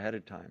told you ahead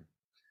of time.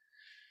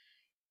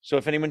 So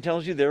if anyone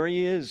tells you, there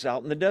he is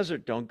out in the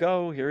desert, don't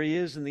go. Here he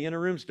is in the inner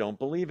rooms, don't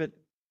believe it.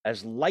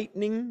 As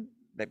lightning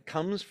that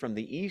comes from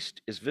the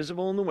east is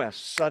visible in the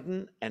west,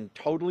 sudden and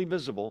totally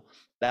visible,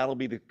 that'll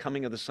be the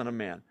coming of the Son of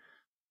Man.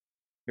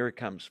 Here it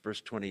comes,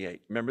 verse 28.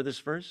 Remember this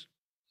verse?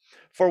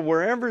 For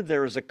wherever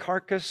there is a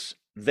carcass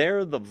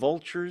There the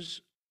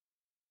vultures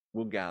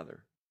will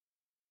gather.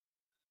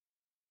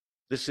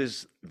 This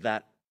is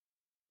that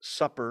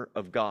supper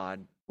of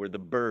God where the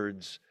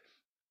birds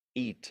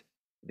eat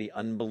the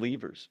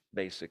unbelievers,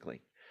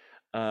 basically.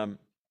 And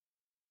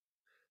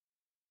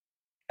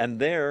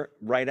there,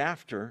 right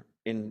after,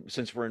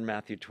 since we're in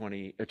Matthew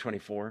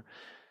 24,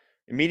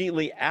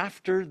 immediately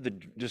after the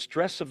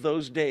distress of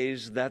those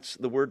days, that's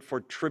the word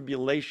for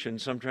tribulation,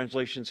 some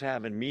translations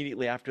have.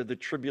 Immediately after the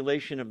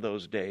tribulation of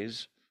those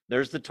days,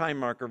 there's the time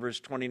marker, verse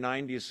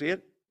 29. Do you see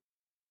it?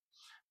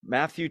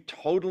 Matthew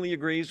totally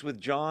agrees with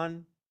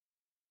John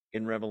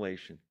in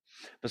Revelation.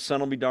 The sun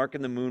will be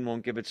darkened, the moon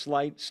won't give its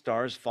light,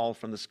 stars fall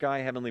from the sky,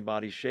 heavenly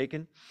bodies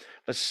shaken.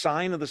 The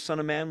sign of the Son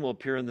of Man will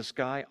appear in the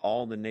sky,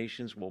 all the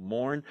nations will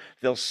mourn.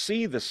 They'll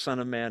see the Son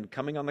of Man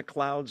coming on the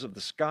clouds of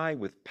the sky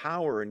with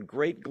power and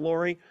great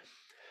glory.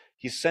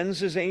 He sends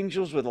his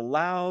angels with a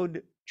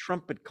loud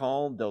trumpet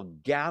call. They'll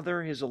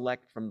gather his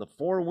elect from the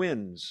four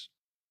winds,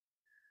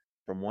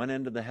 from one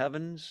end of the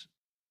heavens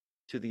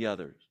to the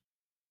others.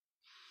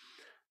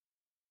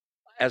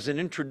 As an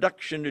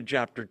introduction to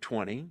chapter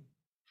 20,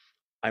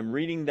 I'm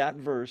reading that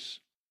verse.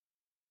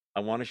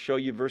 I want to show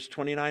you verse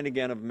 29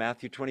 again of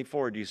Matthew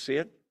 24. Do you see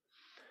it?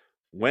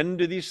 When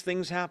do these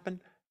things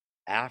happen?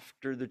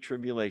 After the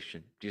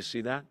tribulation. Do you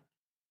see that?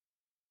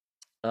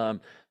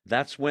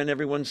 That's when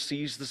everyone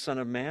sees the Son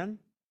of Man.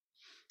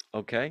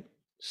 Okay.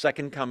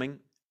 Second coming.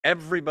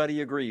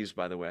 Everybody agrees,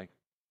 by the way,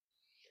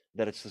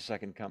 that it's the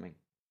second coming.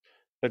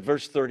 But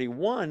verse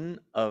 31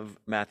 of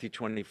Matthew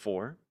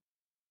 24,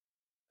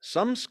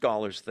 some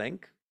scholars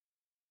think,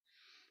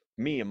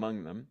 me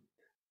among them,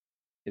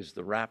 is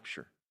the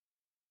rapture.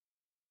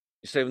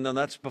 You say, well, no,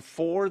 that's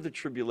before the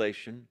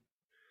tribulation.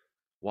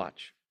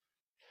 Watch.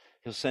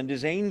 He'll send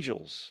his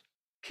angels,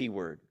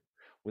 keyword,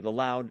 with a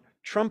loud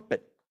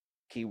trumpet,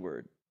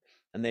 keyword,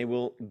 and they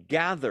will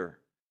gather,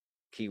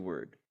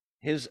 keyword,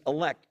 his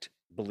elect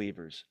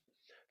believers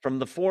from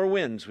the four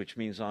winds, which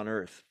means on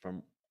earth,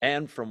 from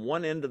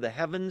one end of the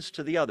heavens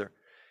to the other.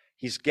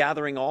 He's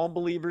gathering all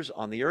believers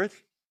on the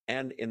earth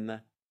and in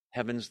the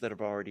heavens that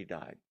have already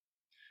died.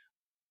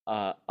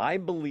 I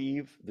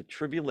believe the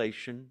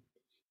tribulation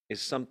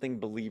is something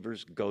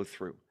believers go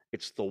through.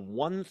 It's the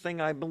one thing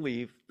I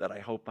believe that I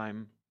hope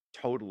I'm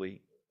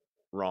totally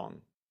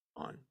wrong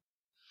on.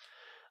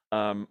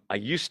 I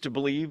used to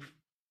believe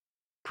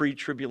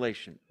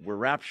pre-tribulation. We're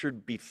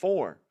raptured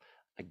before.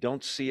 I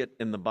don't see it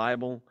in the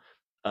Bible.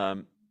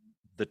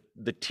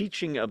 The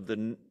teaching of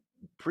the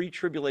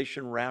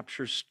pre-tribulation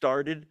rapture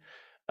started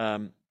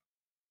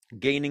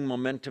gaining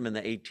momentum in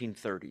the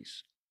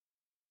 1830s.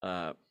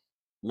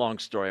 Long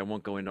story, I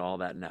won't go into all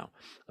that now.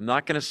 I'm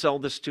not going to sell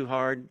this too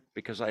hard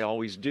because I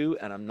always do,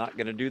 and I'm not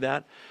going to do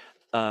that.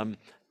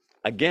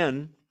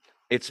 Again,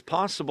 it's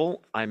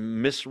possible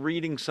I'm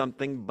misreading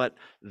something, but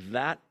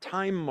that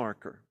time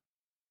marker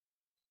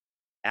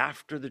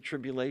after the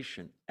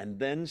tribulation, and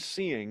then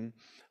seeing,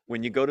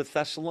 when you go to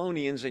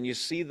Thessalonians and you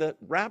see the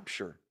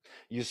rapture,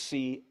 you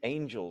see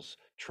angels,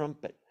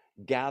 trumpet,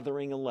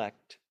 gathering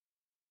elect,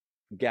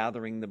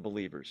 gathering the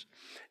believers.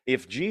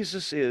 If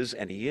Jesus is,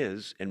 and he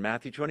is, in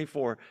Matthew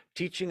 24,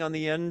 teaching on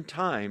the end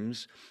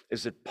times,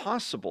 is it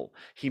possible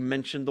he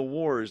mentioned the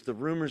wars, the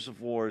rumors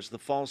of wars, the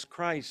false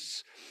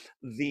Christs,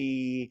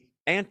 the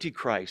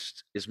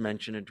Antichrist is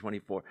mentioned in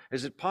 24?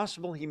 Is it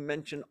possible he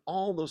mentioned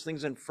all those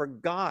things and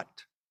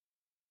forgot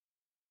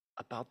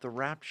about the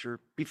rapture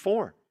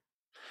before?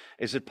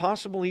 Is it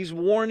possible he's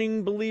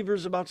warning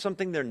believers about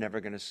something they're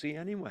never going to see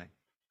anyway?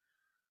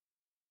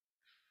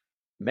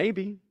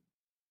 Maybe.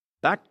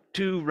 Back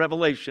to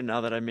Revelation,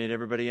 now that I made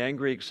everybody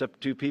angry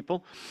except two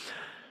people.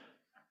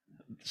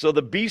 So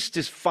the beast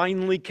is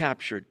finally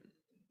captured.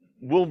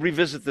 We'll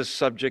revisit this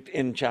subject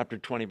in chapter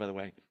 20, by the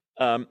way.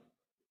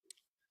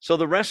 So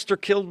the rest are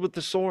killed with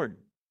the sword.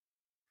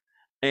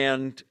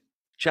 And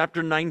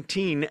chapter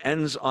 19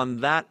 ends on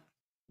that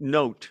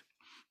note.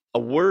 A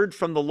word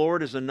from the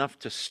Lord is enough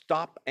to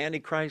stop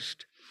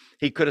Antichrist.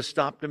 He could have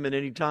stopped him at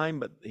any time,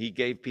 but he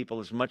gave people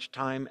as much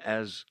time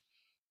as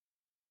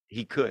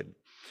he could.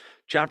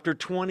 Chapter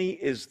 20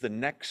 is the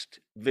next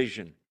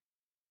vision.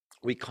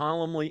 We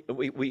commonly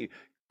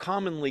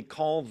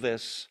call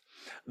this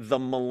the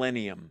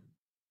millennium.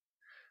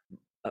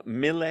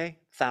 Mille,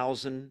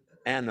 1,000,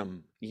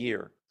 annum,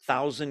 year,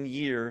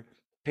 1,000-year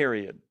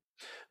period.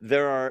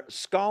 There are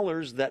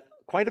scholars that,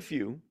 quite a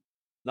few,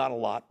 not a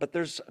lot, but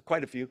there's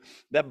quite a few,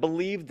 that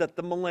believe that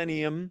the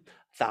millennium,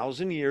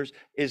 1,000 years,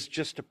 is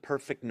just a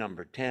perfect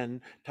number,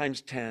 10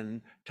 times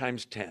 10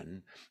 times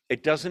 10.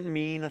 It doesn't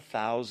mean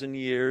 1,000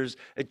 years.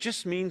 It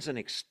just means an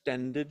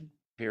extended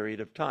period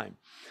of time.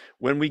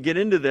 When we get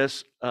into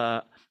this,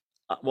 well,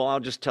 I'll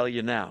just tell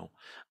you now.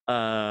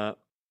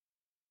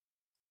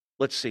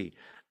 Let's see.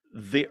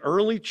 The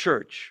early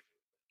church,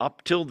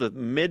 up till the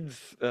mid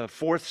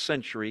 4th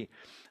century,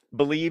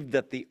 believed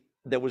that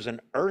there was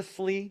an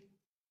earthly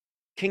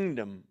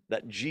kingdom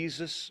that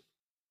Jesus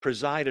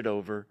presided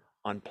over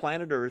on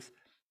planet Earth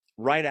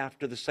right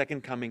after the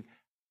second coming,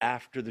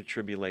 after the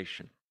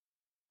tribulation.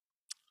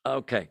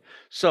 Okay,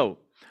 so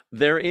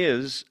there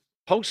is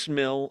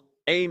Post-mill,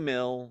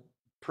 amill,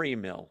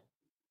 pre-mill.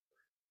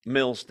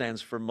 Mill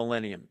stands for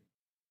millennium.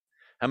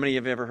 How many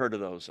of you have ever heard of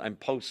those? I'm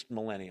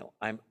post-millennial.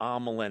 I'm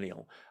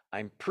amillennial.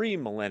 I'm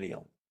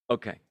pre-millennial.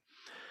 Okay.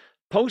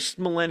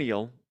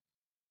 Post-millennial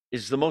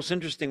is the most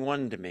interesting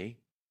one to me.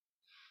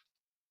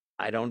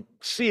 I don't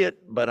see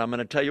it, but I'm going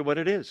to tell you what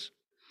it is.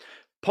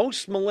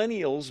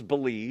 Post-millennials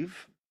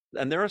believe,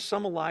 and there are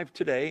some alive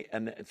today,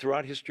 and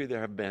throughout history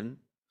there have been,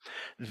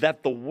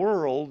 that the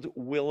world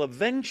will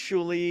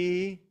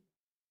eventually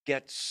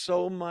get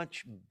so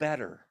much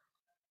better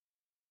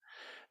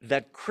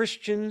that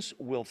Christians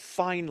will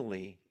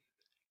finally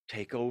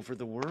take over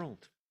the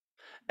world.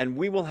 And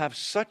we will have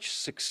such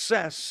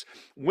success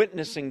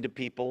witnessing to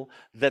people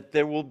that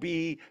there will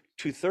be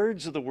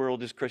 2/3 of the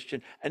world is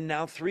Christian, and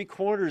now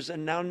 3/4,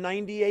 and now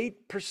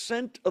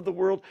 98% of the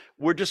world.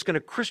 We're just going to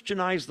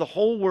Christianize the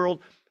whole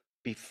world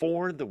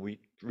before the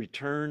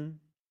return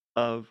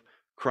of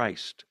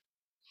Christ.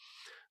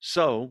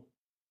 So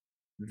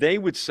they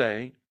would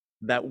say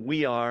that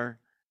we are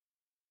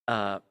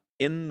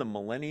in the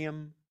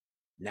millennium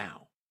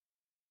now.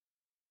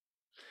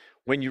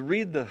 When you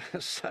read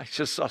I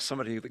just saw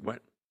somebody that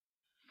went,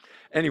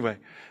 anyway,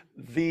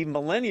 the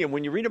millennium,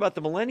 when you read about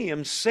the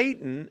millennium,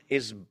 Satan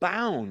is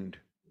bound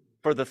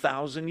for the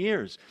 1,000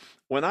 years.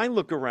 When I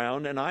look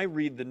around and I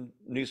read the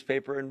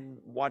newspaper and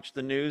watch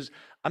the news,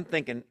 I'm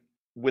thinking,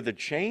 with a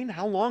chain?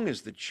 How long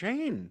is the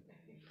chain?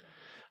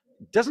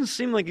 Doesn't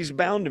seem like he's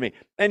bound to me.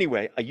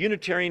 Anyway, a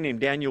Unitarian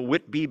named Daniel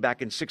Whitby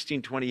back in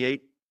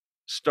 1628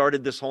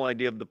 started this whole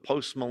idea of the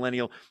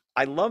post-millennial.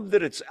 I love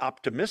that it's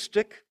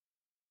optimistic,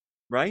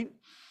 right?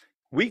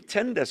 We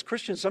tend as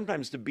Christians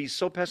sometimes to be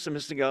so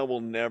pessimistic, oh, we'll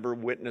never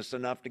witness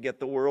enough to get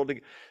the world.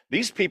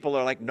 These people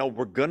are like, no,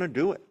 we're going to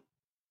do it.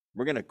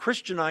 We're going to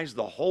Christianize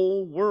the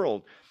whole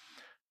world.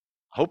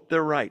 Hope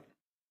they're right.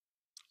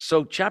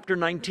 So chapter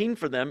 19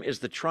 for them is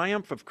the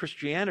triumph of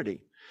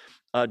Christianity.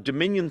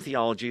 Dominion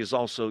theology is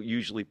also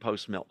usually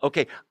post-mill.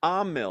 Okay,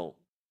 amill,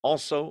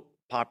 also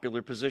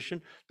popular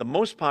position. The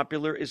most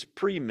popular is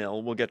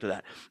pre-mill. We'll get to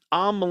that.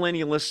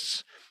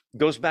 Amillennialists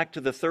goes back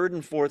to the 3rd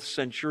and 4th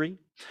century.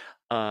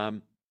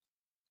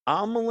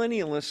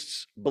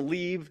 Amillennialists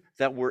believe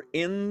that we're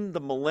in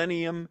the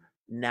millennium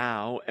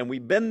now, and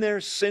we've been there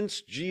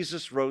since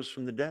Jesus rose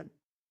from the dead.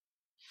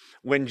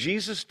 When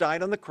Jesus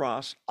died on the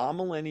cross,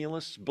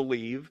 amillennialists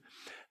believe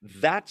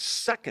that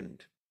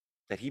second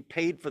that he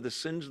paid for the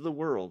sins of the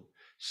world,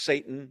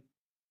 Satan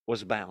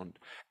was bound.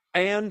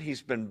 And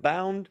he's been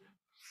bound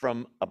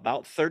from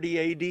about 30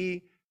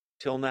 AD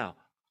till now.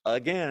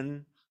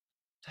 Again,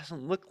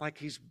 doesn't look like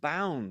he's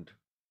bound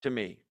to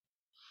me.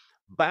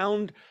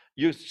 Bound,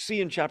 you see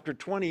in chapter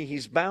 20,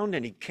 he's bound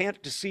and he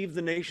can't deceive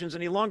the nations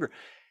any longer.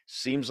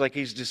 Seems like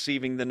he's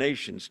deceiving the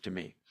nations to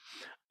me.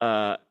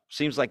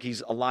 Seems like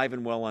he's alive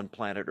and well on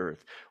planet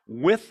Earth.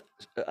 With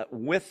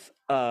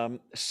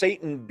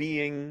Satan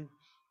being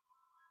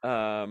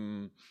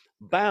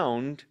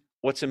bound,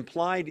 what's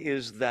implied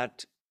is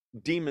that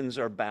demons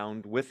are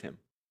bound with him.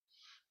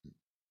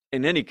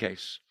 In any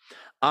case,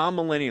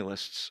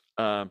 amillennialists,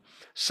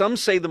 some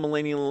say the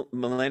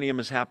millennium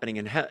is happening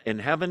in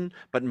heaven,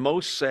 but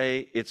most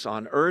say it's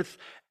on earth,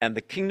 and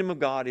the kingdom of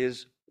God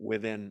is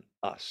within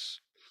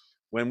us.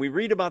 When we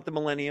read about the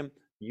millennium,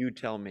 you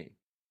tell me.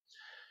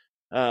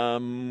 I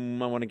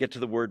want to get to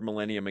the word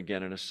millennium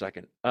again in a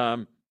second.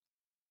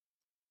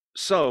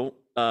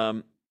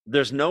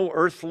 There's no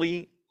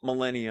earthly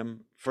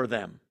millennium for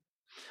them.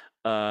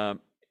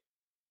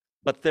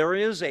 But there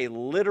is a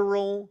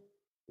literal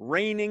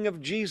reigning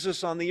of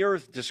Jesus on the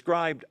earth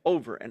described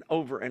over and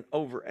over and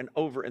over and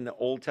over in the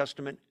Old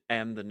Testament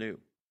and the New.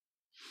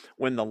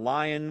 When the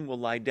lion will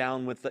lie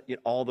down with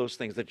all those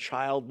things, the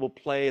child will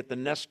play at the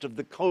nest of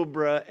the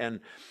cobra,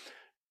 and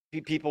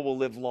people will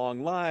live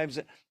long lives.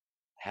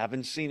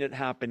 Haven't seen it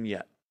happen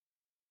yet.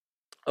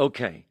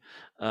 Okay.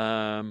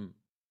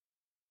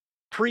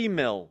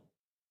 Pre-millennial.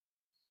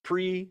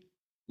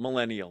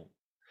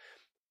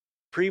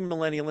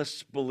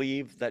 Premillennialists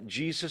believe that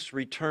Jesus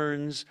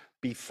returns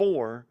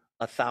before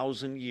a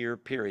 1,000-year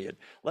period.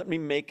 Let me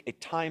make a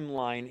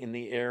timeline in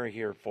the air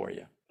here for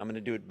you. I'm going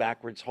to do it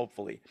backwards,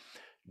 hopefully.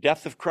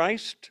 Death of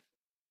Christ.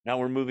 Now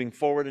we're moving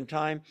forward in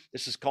time.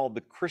 This is called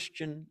the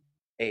Christian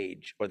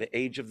age, or the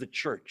age of the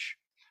church.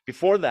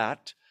 Before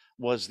that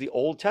was the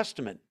Old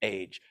Testament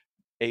age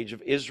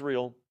of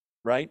Israel,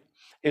 right?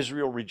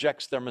 Israel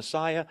rejects their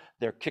Messiah.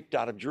 They're kicked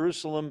out of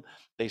Jerusalem.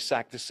 They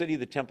sack the city.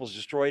 The temple's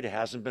destroyed. It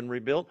hasn't been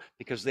rebuilt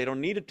because they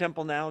don't need a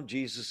temple now.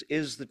 Jesus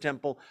is the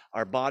temple.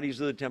 Our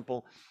bodies are the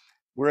temple.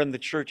 We're in the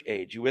church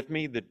age. You with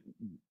me? That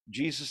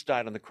Jesus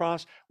died on the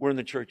cross. We're in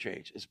the church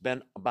age. It's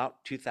been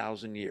about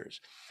 2,000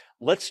 years.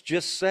 Let's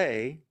just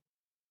say,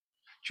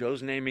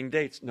 Joe's naming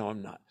dates. No,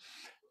 I'm not.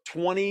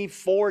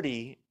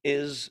 2040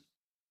 is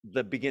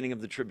the beginning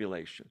of the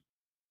tribulation.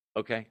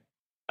 Okay?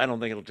 I don't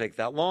think it'll take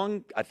that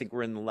long. I think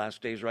we're in the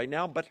last days right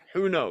now, but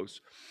who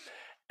knows?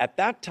 At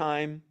that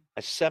time,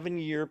 a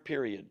 7-year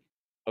period,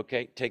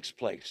 okay, takes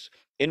place.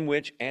 in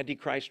which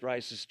Antichrist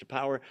rises to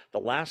power. The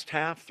last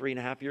half,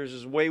 3.5 years,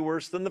 is way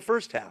worse than the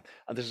first half.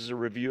 This is a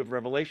review of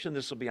Revelation.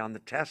 This will be on the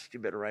test. You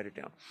better write it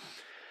down.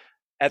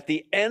 At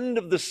the end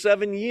of the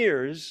 7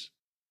 years,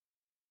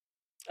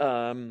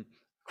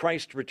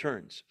 Christ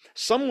returns.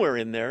 Somewhere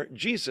in there,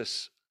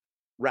 Jesus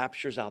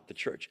raptures out the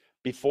church.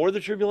 Before the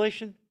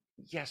tribulation?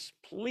 Yes,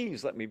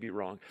 please let me be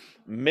wrong.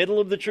 Middle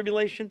of the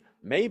tribulation?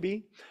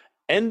 Maybe.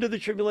 End of the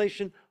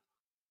tribulation?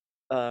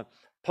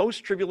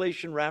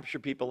 Post-tribulation rapture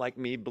people like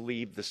me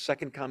believe the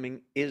second coming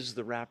is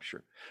the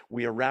rapture.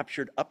 We are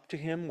raptured up to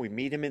him, we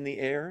meet him in the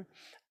air,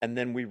 and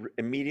then we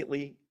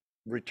immediately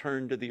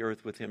return to the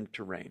earth with him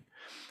to reign.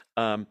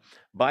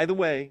 By the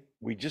way,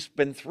 we just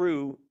been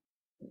through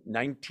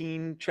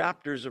 19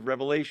 chapters of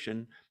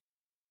Revelation.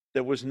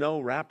 There was no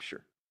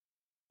rapture.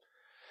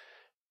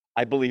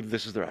 I believe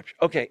this is the rapture.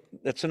 Okay,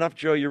 that's enough,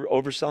 Joe. You're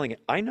overselling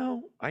it. I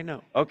know.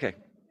 Okay.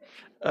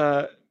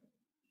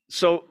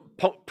 So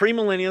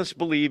premillennialists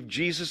believe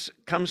Jesus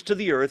comes to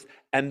the earth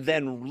and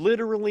then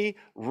literally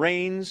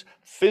reigns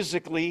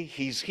physically.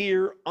 He's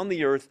here on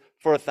the earth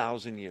for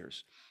 1,000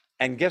 years.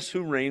 And guess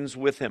who reigns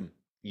with him?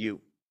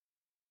 You.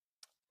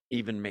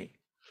 Even me.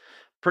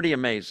 Pretty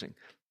amazing.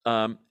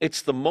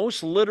 It's the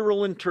most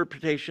literal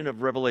interpretation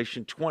of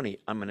Revelation 20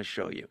 I'm going to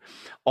show you.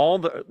 All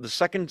the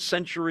second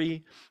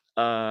century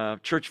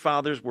church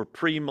fathers were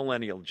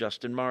premillennial.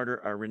 Justin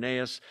Martyr,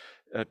 Irenaeus,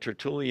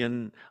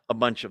 Tertullian, a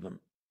bunch of them.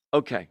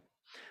 Okay,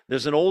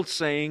 there's an old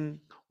saying,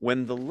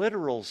 when the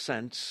literal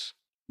sense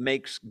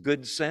makes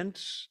good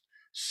sense,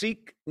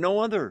 seek no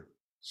other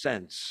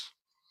sense.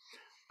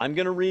 I'm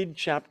going to read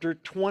chapter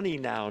 20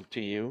 now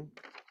to you,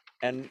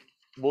 and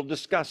we'll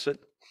discuss it.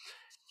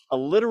 A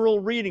literal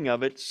reading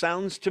of it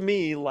sounds to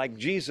me like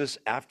Jesus,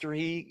 after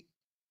he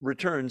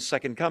returns,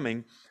 second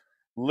coming,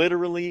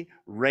 literally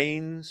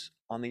reigns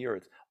on the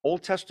earth.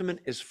 Old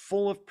Testament is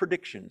full of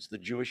predictions, the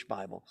Jewish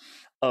Bible,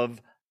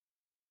 of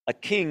a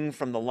king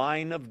from the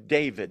line of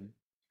David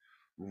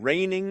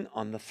reigning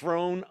on the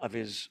throne of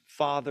his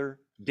father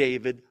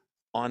David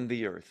on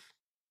the earth.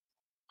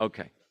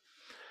 Okay.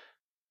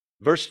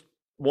 Verse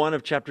 1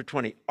 of chapter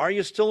 20. Are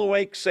you still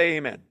awake? Say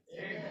amen.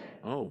 Amen.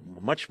 Oh,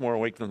 much more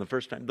awake than the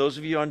first time. Those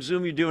of you on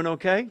Zoom, you doing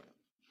okay?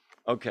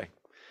 Okay.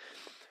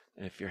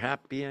 If you're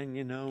happy and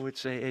you know it,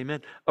 say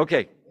amen.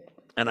 Okay.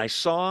 And I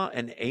saw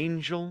an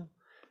angel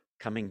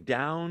coming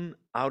down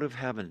out of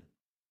heaven,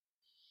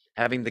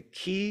 having the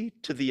key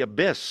to the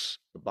abyss,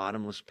 the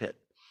bottomless pit,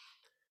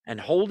 and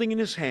holding in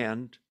his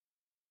hand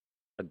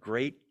a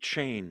great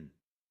chain.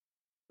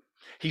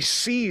 He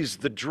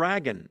seized the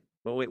dragon.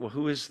 Well, wait,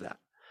 who is that?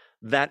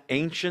 That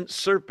ancient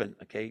serpent.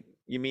 Okay,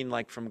 you mean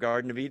like from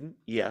Garden of Eden?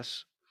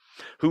 Yes.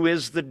 Who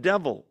is the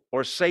devil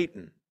or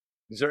Satan?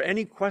 Is there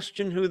any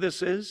question who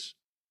this is?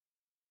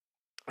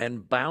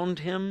 And bound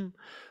him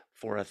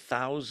for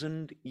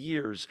 1,000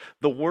 years.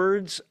 The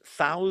words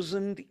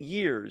 1,000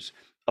 years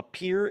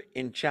appear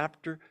in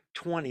chapter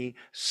 20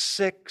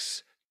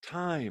 6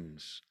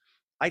 times.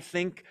 I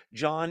think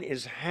John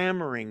is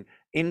hammering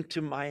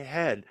into my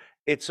head.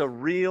 It's a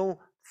real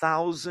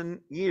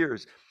 1,000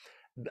 years.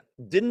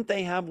 Didn't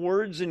they have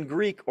words in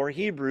Greek or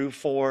Hebrew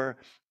for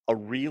a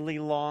really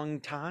long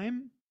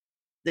time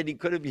that he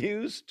could have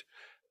used?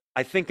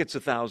 I think it's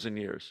 1,000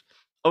 years.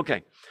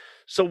 Okay,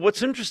 so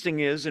what's interesting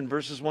is in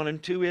verses 1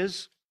 and 2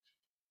 is,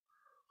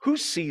 who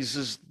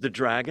seizes the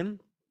dragon?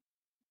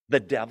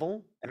 The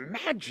devil?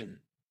 Imagine,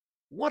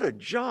 what a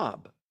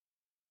job.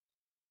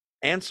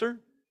 Answer,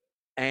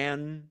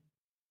 an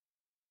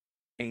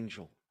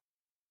angel.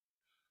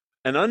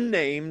 An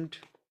unnamed,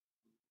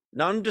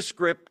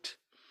 nondescript.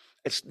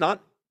 It's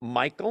not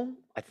Michael.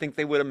 I think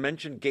they would have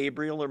mentioned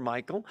Gabriel or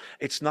Michael.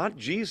 It's not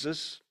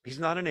Jesus. He's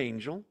not an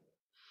angel.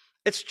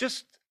 It's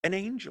just an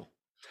angel.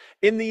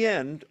 In the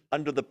end,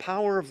 under the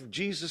power of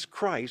Jesus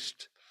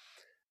Christ,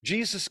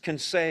 Jesus can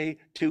say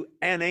to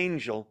an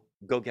angel,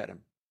 go get him.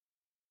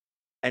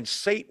 And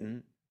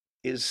Satan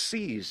is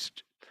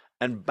seized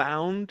and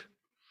bound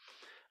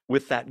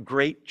with that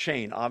great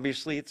chain.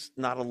 Obviously, it's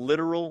not a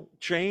literal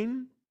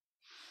chain,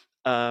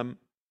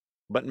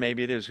 but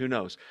maybe it is, who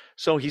knows?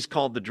 So he's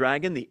called the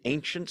dragon, the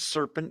ancient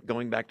serpent,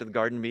 going back to the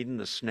Garden of Eden,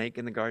 the snake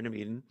in the Garden of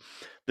Eden,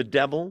 the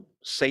devil,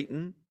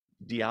 Satan,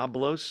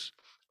 Diablos,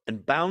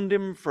 and bound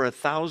him for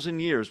 1,000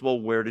 years.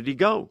 Well, where did he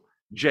go?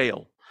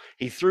 Jail.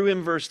 He threw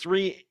him, verse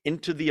 3,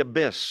 into the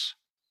abyss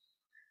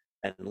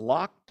and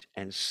locked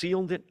and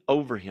sealed it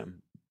over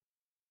him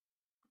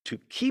to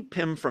keep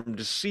him from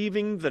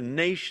deceiving the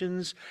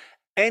nations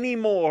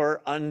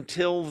anymore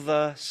until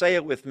the, say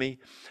it with me,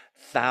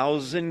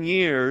 1,000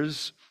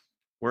 years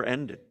were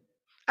ended.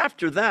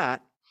 After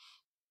that,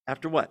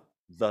 after what?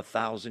 The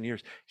 1,000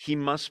 years. He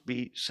must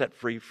be set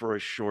free for a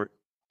short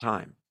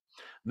time.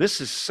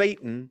 This is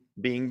Satan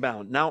being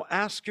bound. Now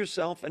ask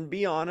yourself and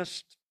be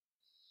honest.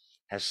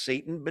 Has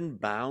Satan been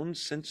bound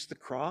since the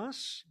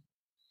cross?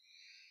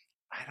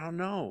 I don't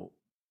know.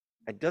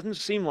 It doesn't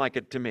seem like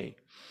it to me.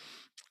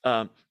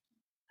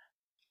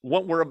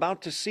 What we're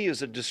about to see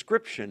is a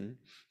description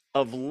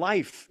of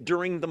life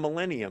during the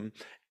millennium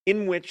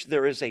in which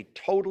there is a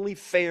totally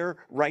fair,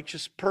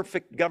 righteous,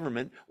 perfect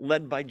government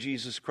led by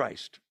Jesus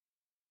Christ.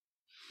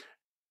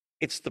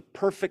 It's the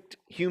perfect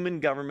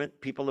human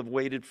government people have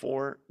waited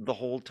for the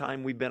whole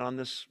time we've been on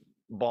this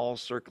ball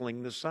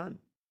circling the sun.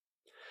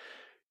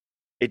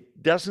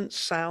 It doesn't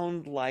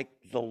sound like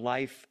the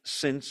life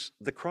since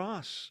the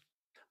cross,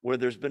 where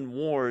there's been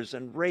wars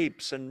and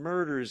rapes and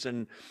murders.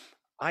 And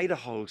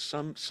Idaho,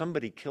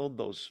 somebody killed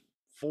those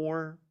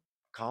 4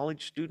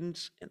 college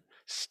students and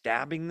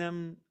stabbing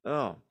them.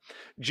 Oh,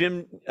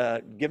 Jim,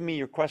 give me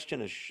your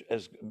question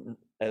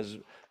as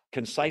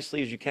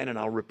concisely as you can, and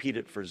I'll repeat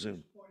it for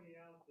Zoom.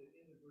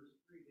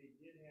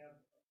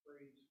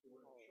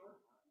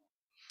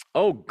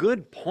 Oh,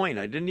 good point.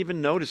 I didn't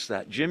even notice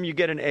that. Jim, you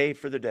get an A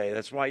for the day.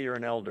 That's why you're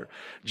an elder.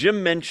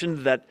 Jim mentioned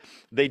that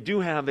they do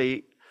have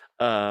a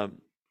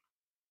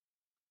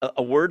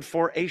word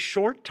for a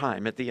short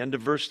time at the end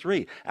of verse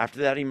 3.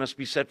 After that, he must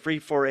be set free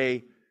for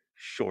a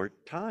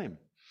short time.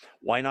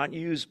 Why not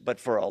use, but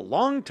for a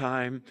long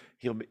time,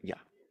 he'll be, yeah.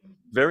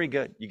 Very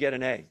good. You get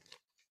an A.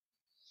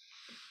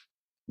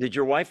 Did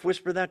your wife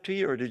whisper that to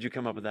you, or did you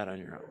come up with that on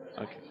your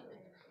own? Okay.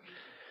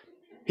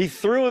 He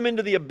threw him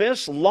into the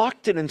abyss,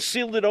 locked it, and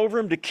sealed it over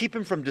him to keep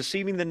him from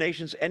deceiving the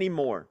nations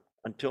anymore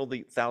until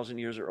the 1,000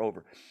 years are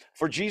over.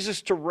 For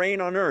Jesus to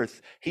reign on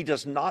earth, he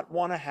does not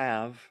want to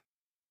have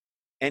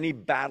any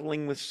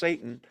battling with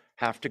Satan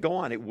have to go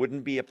on. It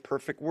wouldn't be a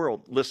perfect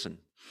world. Listen,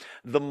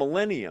 the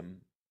millennium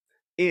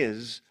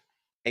is,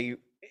 in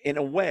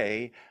a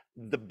way,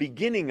 the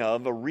beginning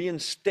of a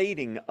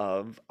reinstating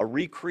of, a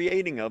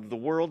recreating of the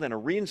world and a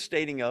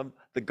reinstating of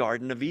the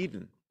Garden of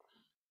Eden.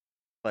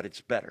 But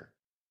it's better.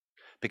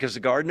 Because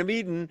the Garden of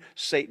Eden,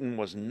 Satan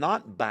was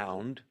not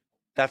bound.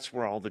 That's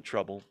where all the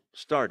trouble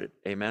started.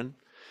 Amen?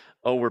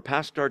 Oh, we're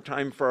past our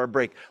time for our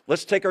break.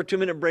 Let's take our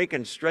 2-minute break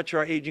and stretch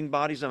our aging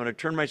bodies. I'm going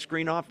to turn my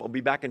screen off. I'll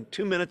be back in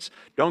 2 minutes.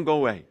 Don't go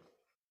away.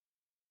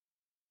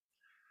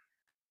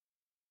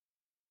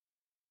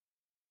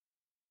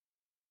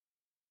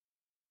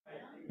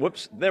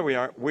 Whoops, there we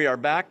are. We are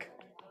back.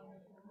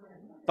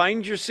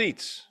 Find your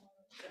seats,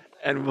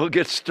 and we'll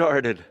get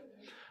started.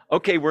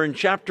 Okay, we're in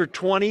chapter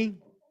 20.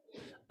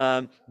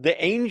 The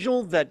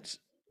angel that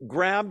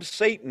grabs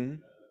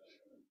Satan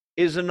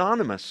is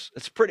anonymous.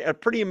 It's a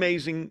pretty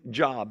amazing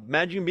job.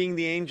 Imagine being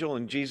the angel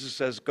and Jesus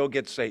says, go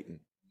get Satan.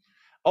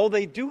 Oh,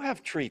 they do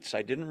have treats.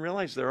 I didn't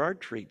realize there are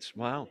treats.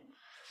 Wow.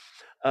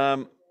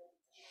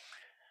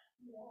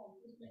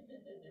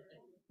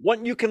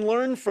 What you can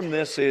learn from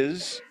this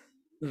is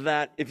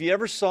that if you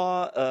ever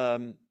saw,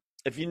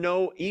 if you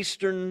know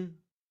Eastern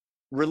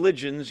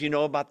religions, you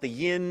know about the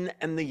yin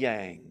and the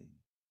yang.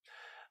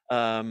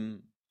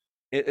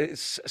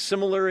 It's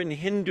similar in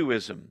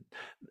Hinduism.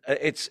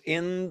 It's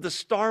in the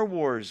Star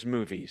Wars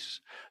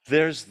movies.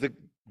 There's the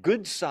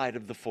good side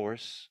of the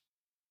Force,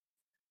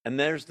 and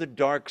there's the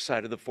dark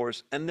side of the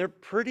Force, and they're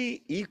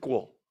pretty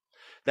equal.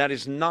 That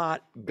is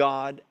not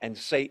God and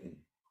Satan,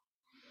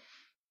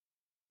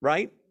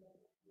 right?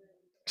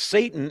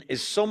 Satan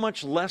is so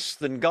much less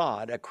than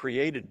God, a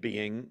created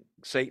being,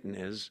 Satan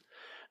is,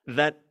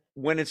 that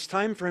when it's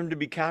time for him to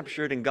be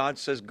captured and God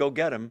says, go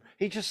get him,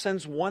 he just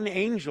sends one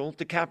angel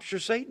to capture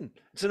Satan.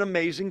 It's an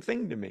amazing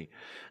thing to me.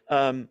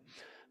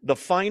 The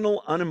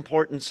final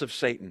unimportance of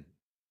Satan.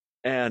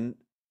 And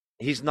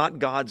he's not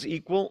God's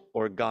equal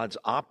or God's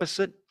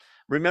opposite.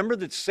 Remember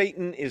that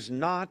Satan is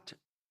not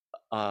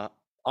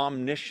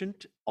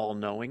omniscient,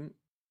 all-knowing.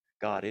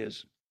 God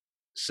is.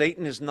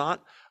 Satan is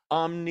not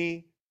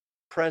omnipresent.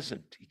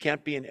 He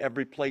can't be in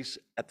every place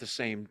at the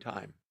same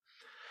time.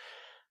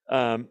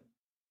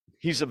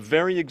 He's a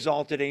very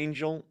exalted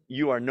angel.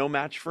 You are no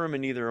match for him,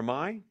 and neither am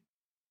I.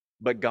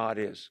 But God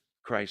is.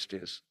 Christ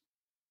is.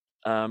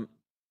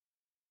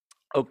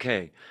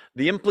 Okay.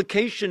 The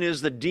implication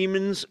is that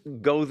demons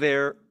go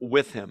there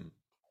with him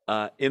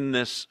in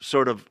this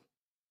sort of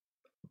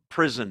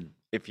prison,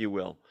 if you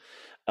will.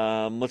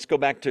 Let's go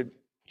back to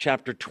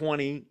chapter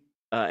 20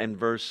 and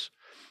verse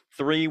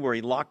 3, where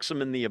he locks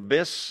him in the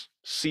abyss,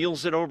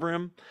 seals it over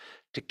him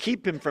to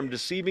keep him from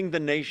deceiving the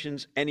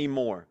nations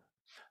anymore.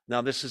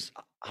 Now, this is,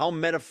 how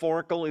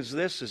metaphorical is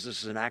this? Is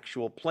this an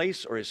actual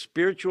place or a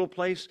spiritual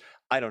place?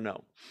 I don't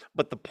know.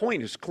 But the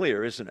point is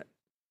clear, isn't it?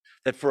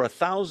 That for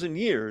 1,000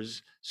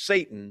 years,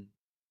 Satan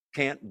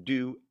can't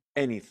do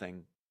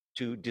anything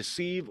to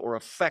deceive or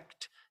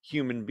affect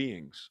human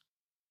beings.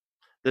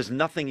 There's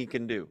nothing he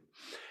can do.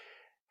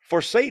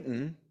 For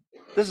Satan,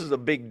 this is a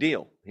big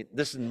deal.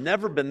 This has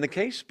never been the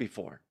case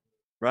before,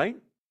 right?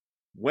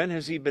 When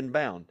has he been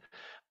bound?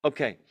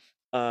 Okay,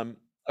 a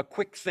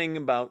quick thing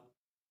about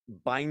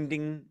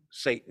binding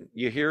Satan.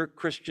 You hear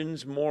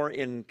Christians more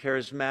in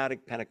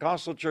charismatic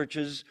Pentecostal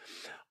churches,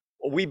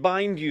 we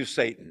bind you,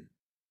 Satan.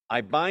 I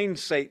bind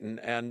Satan,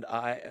 and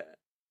how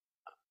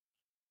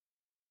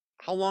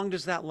long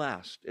does that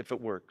last if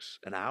it works?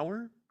 An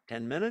hour?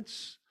 10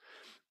 minutes?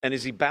 And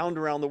is he bound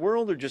around the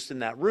world or just in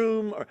that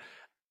room? Or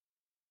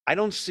I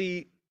don't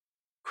see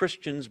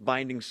Christians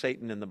binding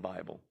Satan in the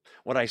Bible.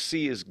 What I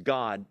see is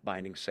God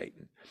binding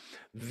Satan.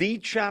 The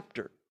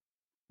chapter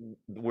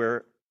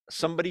where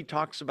somebody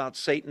talks about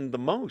Satan the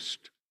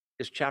most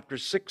is chapter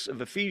 6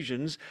 of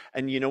Ephesians.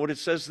 And you know what it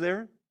says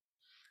there?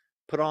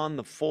 Put on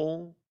the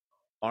full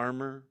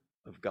armor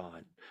of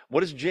God.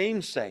 What does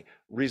James say?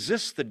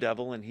 Resist the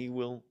devil and he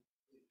will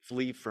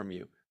flee from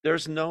you.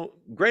 There's no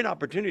great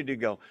opportunity to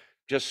go,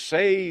 just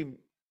say,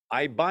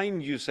 I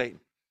bind you, Satan.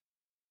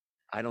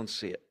 I don't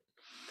see it.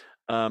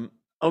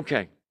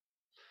 Okay.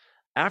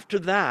 After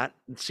that,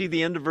 see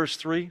the end of verse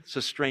 3? It's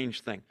a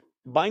strange thing.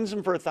 Binds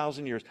him for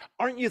 1,000 years.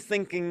 Aren't you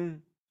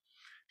thinking,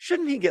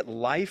 shouldn't he get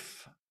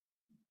life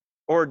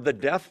or the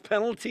death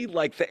penalty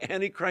like the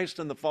Antichrist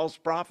and the false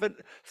prophet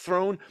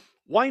thrown?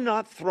 Why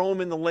not throw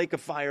him in the lake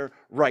of fire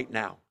right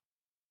now?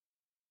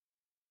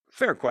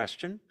 Fair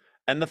question.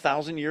 And the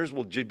 1,000 years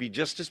will be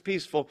just as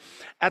peaceful.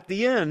 At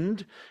the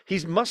end, he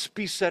must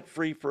be set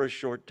free for a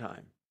short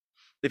time.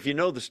 If you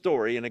know the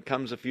story, and it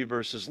comes a few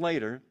verses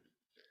later,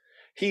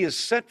 he is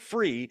set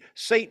free.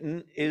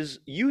 Satan is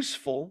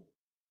useful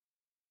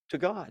to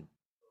God.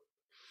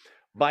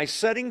 By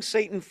setting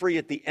Satan free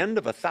at the end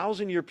of a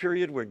 1,000-year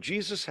period where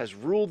Jesus has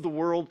ruled the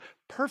world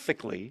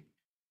perfectly,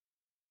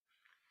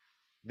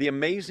 the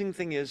amazing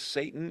thing is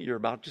Satan, you're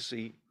about to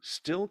see,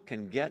 still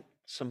can get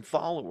some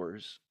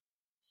followers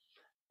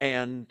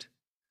and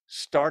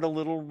start a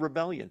little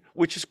rebellion,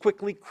 which is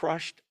quickly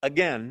crushed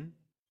again.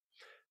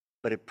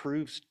 But it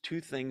proves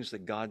two things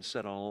that God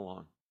said all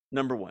along.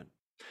 Number one,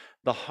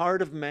 the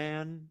heart of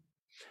man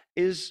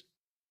is,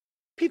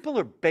 people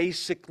are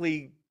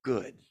basically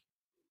good.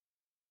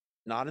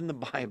 Not in the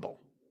Bible.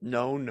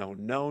 No.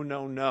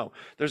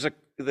 There's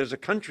a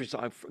country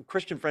song, a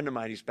Christian friend of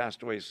mine, he's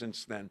passed away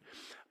since then.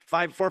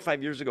 4 or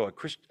 5 years ago,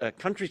 a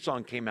country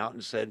song came out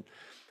and said,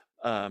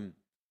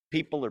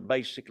 people are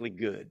basically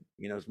good.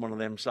 You know, it's one of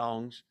them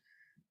songs.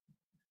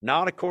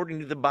 Not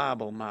according to the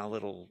Bible, my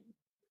little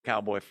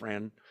cowboy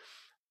friend.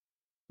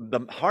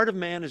 The heart of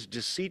man is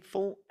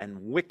deceitful and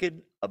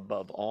wicked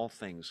above all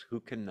things. Who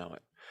can know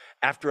it?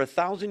 After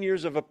 1,000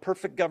 years of a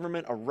perfect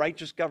government, a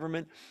righteous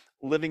government,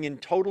 living in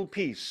total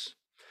peace,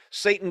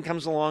 Satan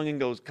comes along and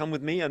goes, come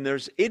with me. And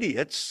there's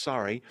idiots,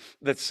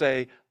 that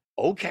say,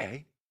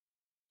 okay.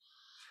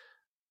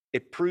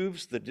 It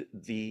proves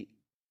the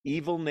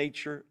evil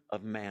nature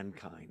of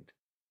mankind.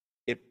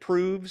 It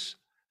proves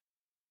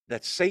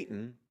that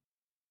Satan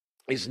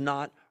is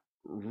not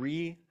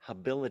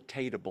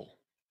rehabilitatable.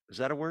 Is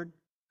that a word?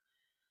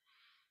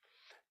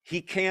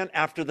 He can't,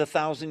 after the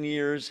 1,000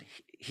 years,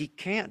 he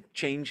can't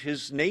change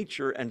his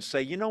nature and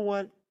say, you know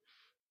what?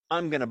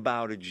 I'm going to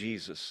bow to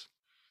Jesus.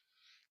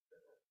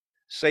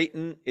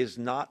 Satan is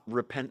not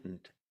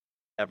repentant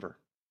ever.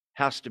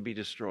 Has to be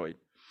destroyed.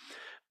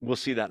 We'll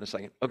see that in a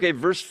second. Okay,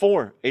 verse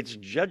 4. It's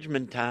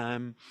judgment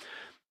time.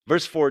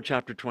 Verse 4,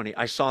 chapter 20.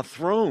 I saw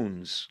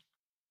thrones.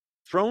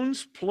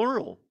 Thrones,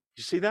 plural.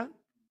 You see that?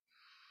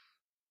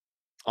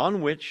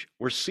 On which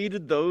were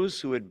seated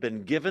those who had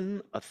been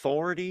given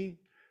authority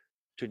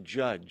to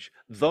judge.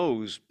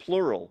 Those,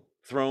 plural.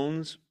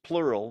 Thrones,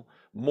 plural.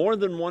 More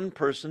than one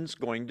person's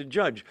going to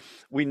judge.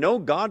 We know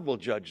God will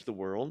judge the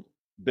world,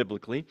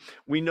 biblically.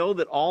 We know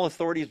that all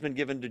authority has been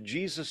given to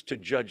Jesus to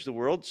judge the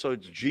world. So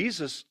it's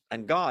Jesus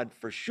and God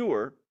for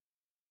sure.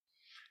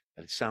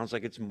 But it sounds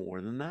like it's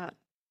more than that.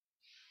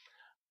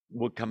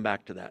 We'll come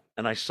back to that.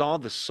 And I saw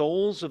the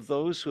souls of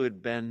those who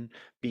had been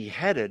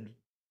beheaded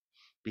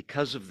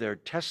because of their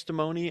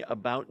testimony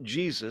about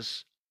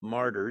Jesus,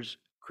 martyrs,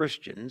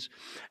 Christians,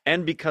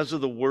 and because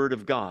of the word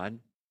of God.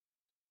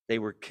 They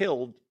were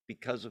killed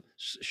because of,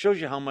 shows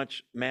you how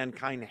much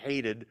mankind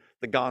hated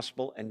the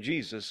gospel and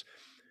Jesus,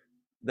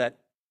 that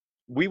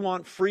we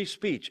want free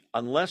speech.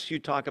 Unless you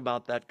talk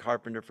about that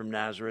carpenter from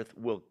Nazareth,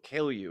 we'll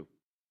kill you.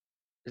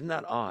 Isn't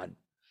that odd?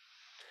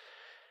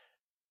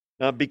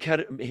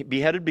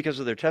 Beheaded because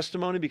of their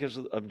testimony, because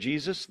of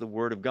Jesus, the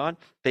word of God.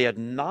 They had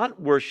not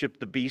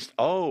worshiped the beast.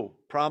 Oh,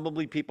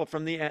 probably people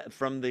from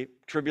the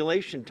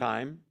tribulation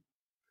time,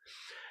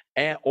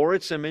 or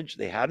its image.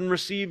 They hadn't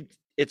received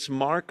its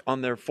mark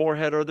on their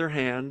forehead or their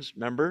hands.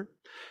 Remember,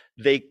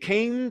 they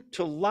came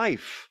to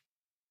life.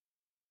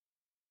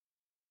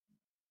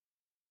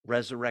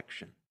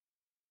 Resurrection,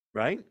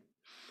 right?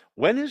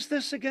 When is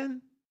this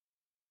again?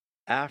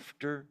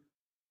 After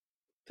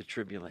the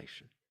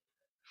tribulation.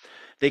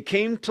 They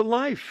came to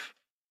life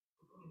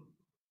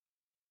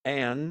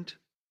and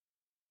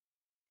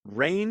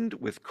reigned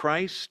with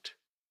Christ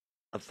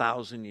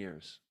 1,000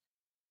 years.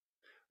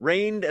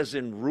 Reigned as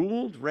in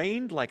ruled,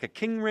 reigned like a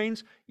king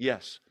reigns?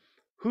 Yes.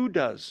 Who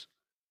does?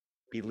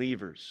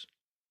 Believers.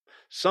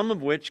 Some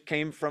of which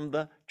came from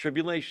the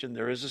tribulation.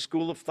 There is a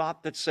school of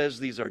thought that says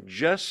these are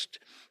just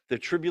the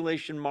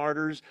tribulation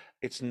martyrs.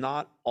 It's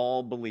not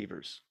all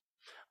believers.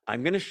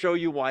 I'm going to show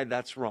you why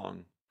that's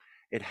wrong.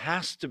 It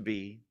has to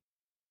be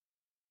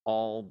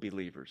all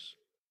believers.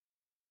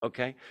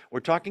 Okay? We're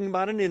talking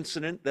about an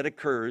incident that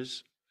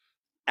occurs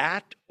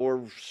at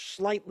or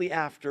slightly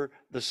after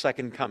the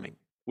second coming.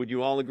 Would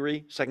you all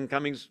agree? Second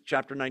coming's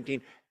chapter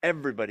 19.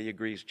 Everybody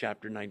agrees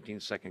chapter 19,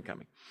 second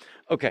coming.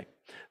 Okay.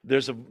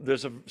 There's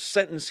a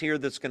sentence here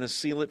that's going to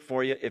seal it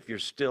for you if you're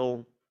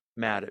still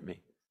mad at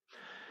me.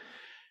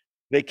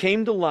 They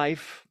came to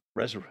life,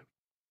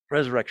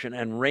 resurrection,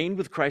 and reigned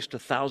with Christ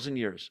 1,000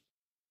 years.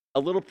 A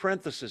little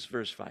parenthesis,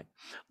 verse 5.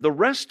 The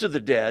rest of the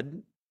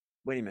dead,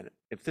 wait a minute.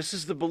 If this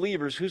is the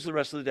believers, who's the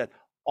rest of the dead?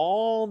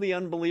 All the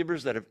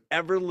unbelievers that have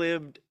ever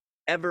lived,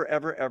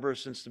 ever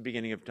since the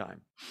beginning of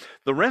time.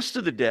 The rest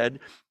of the dead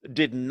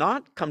did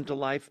not come to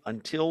life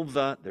until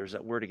there's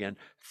that word again,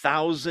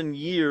 1,000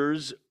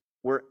 years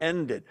were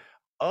ended.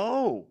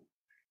 Oh,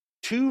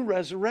 two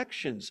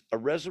resurrections, a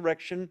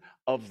resurrection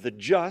of the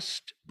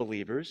just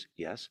believers,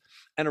 yes,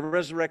 and a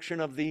resurrection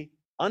of the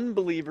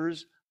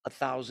unbelievers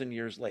 1,000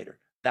 years later.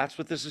 That's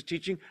what this is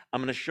teaching. I'm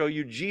going to show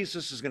you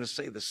Jesus is going to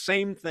say the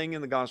same thing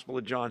in the Gospel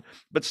of John,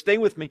 but stay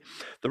with me.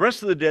 The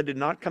rest of the dead did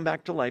not come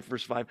back to life,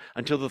 verse 5,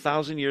 until the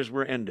 1,000 years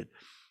were ended.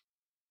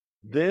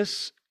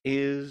 This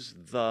is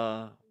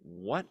the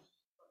what?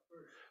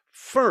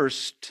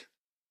 First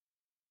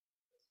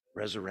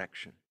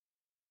resurrection.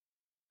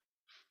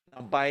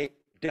 Now, by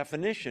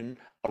definition,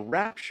 a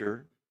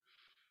rapture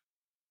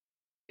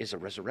is a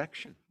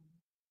resurrection,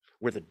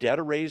 where the dead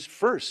are raised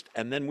first,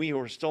 and then we who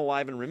are still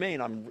alive and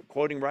remain. I'm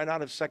quoting right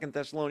out of 2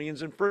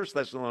 Thessalonians and 1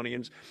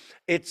 Thessalonians.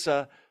 It's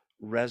a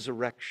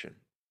resurrection.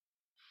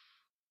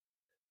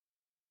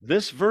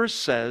 This verse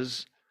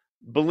says,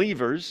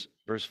 believers,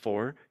 verse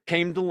 4,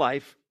 came to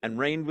life and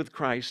reigned with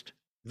Christ.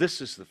 This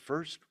is the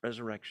first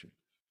resurrection.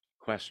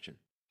 Question.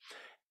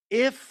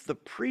 If the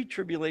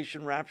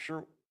pre-tribulation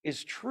rapture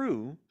is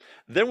true,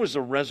 there was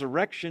a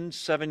resurrection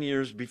 7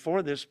 years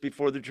before this,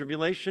 before the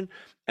tribulation,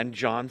 and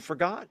John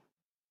forgot.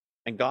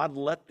 And God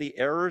let the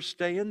error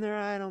stay in there?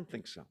 I don't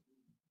think so.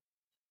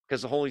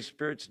 Because the Holy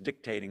Spirit's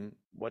dictating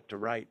what to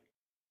write,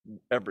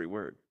 every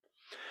word.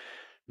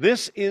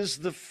 This is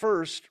the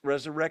first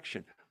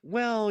resurrection.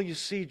 Well, you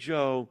see,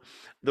 Joe,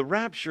 the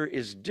rapture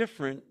is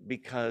different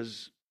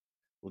because,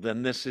 well,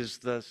 then this is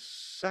the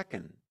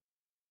second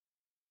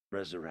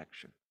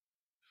resurrection.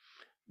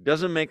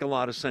 Doesn't make a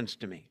lot of sense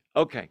to me.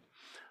 Okay,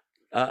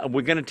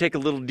 we're going to take a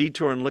little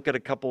detour and look at a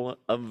couple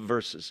of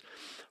verses.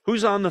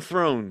 Who's on the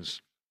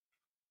thrones?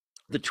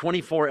 The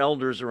 24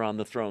 elders are on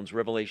the thrones,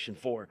 Revelation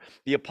 4.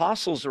 The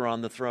apostles are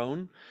on the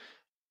throne,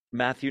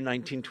 Matthew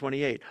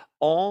 19:28.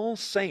 All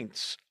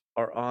saints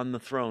are on the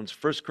thrones,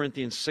 1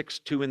 Corinthians 6,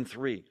 2 and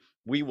 3.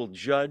 We will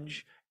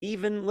judge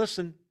even,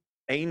 listen,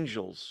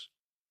 angels.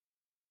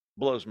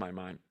 Blows my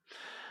mind.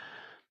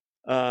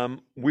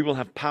 We will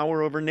have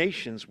power over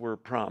nations, we're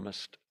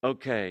promised.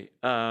 Okay,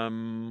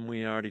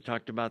 we already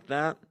talked about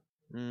that.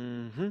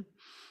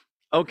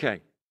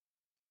 Okay.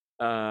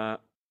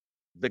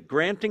 The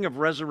granting of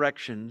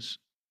resurrections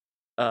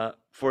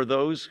for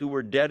those who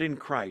were dead in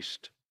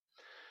Christ.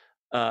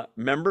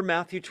 Remember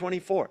Matthew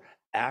 24.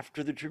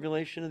 After the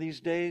tribulation of these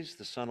days,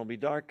 the sun will be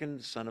darkened,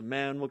 the Son of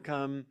Man will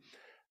come.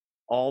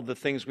 All the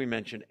things we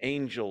mentioned,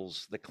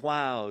 angels, the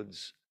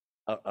clouds,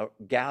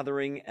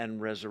 gathering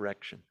and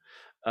resurrection.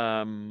 We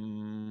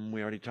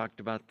already talked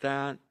about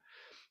that.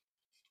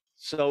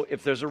 So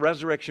if there's a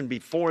resurrection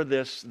before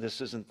this,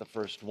 this isn't the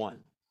first one.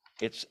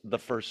 It's the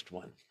first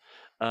one.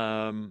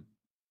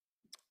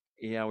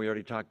 Yeah, we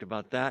already talked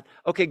about that.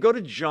 Okay, go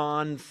to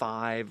John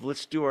 5.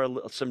 Let's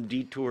do some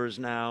detours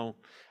now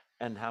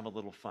and have a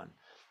little fun.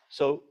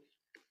 So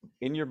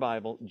in your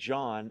Bible,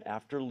 John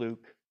after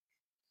Luke,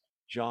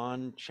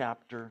 John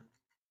chapter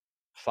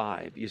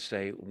 5. You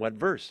say, what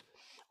verse?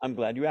 I'm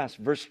glad you asked.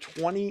 Verse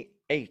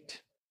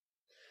 28.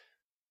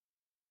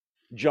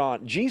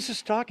 John,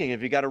 Jesus talking.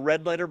 If you got a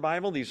red letter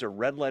Bible, these are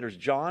red letters.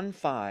 John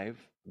 5,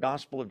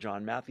 Gospel of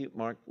John, Matthew,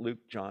 Mark,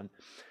 Luke, John.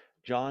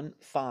 John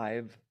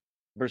 5,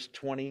 verse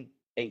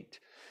 28.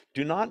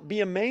 Do not be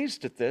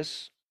amazed at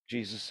this,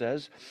 Jesus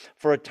says,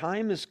 for a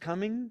time is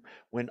coming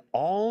when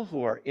all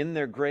who are in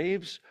their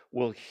graves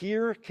will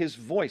hear his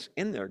voice.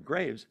 In their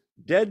graves,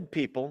 dead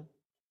people,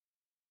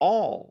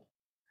 all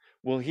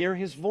will hear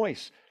his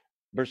voice.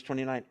 Verse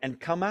 29,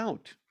 and come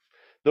out.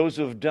 Those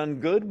who have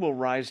done good will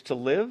rise to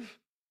live,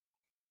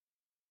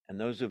 and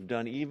those who have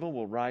done evil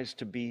will rise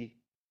to be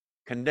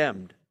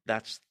condemned.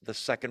 That's the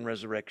second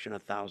resurrection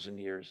 1,000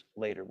 years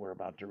later we're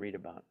about to read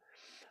about.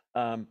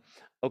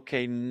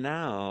 Okay,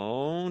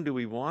 now, do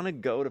we want to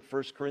go to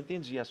 1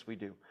 Corinthians? Yes, we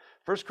do.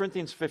 1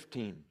 Corinthians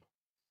 15.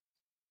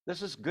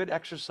 This is good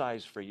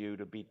exercise for you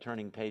to be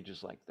turning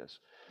pages like this.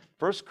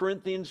 1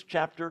 Corinthians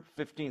chapter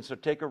 15. So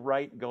take a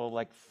right, go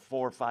like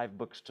 4 or 5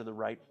 books to the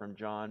right from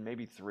John,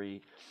 maybe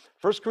 3.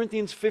 1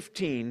 Corinthians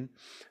 15.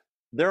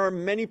 There are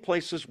many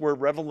places where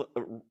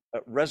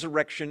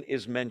resurrection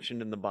is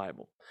mentioned in the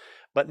Bible,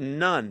 but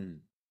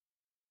none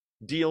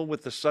deal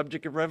with the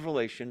subject of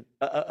resurrection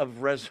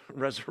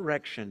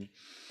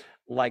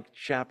like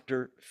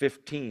chapter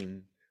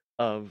 15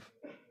 of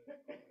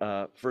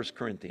 1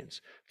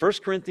 Corinthians. 1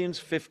 Corinthians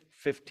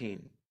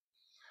 15,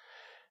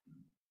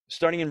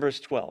 starting in verse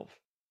 12.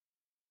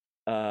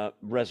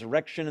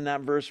 Resurrection in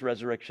that verse,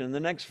 resurrection in the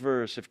next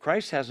verse. If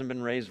Christ hasn't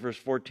been raised, verse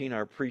 14,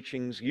 our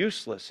preaching's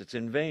useless, it's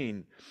in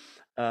vain.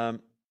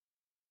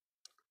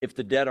 If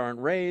the dead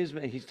aren't raised,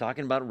 he's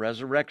talking about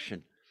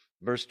resurrection.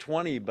 Verse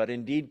 20, but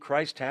indeed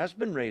Christ has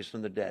been raised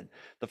from the dead,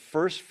 the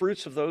first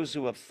fruits of those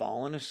who have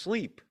fallen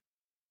asleep.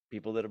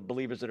 people that are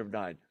believers that have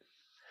died.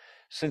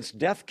 Since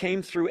death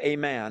came through a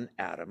man,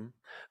 Adam,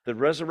 the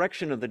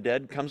resurrection of the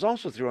dead comes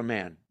also through a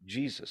man,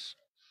 Jesus.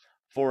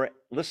 For,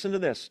 listen to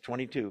this,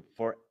 22,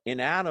 for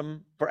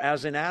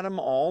as in Adam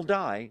all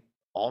die,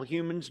 all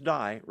humans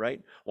die,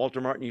 right?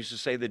 Walter Martin used to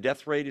say the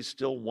death rate is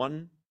still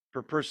 1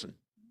 per person.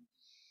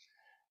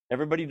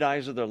 Everybody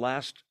dies of their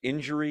last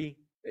injury,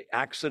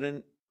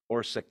 accident,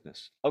 or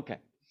sickness. Okay.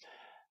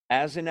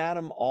 As in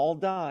Adam all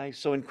die,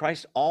 so in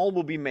Christ all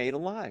will be made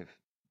alive,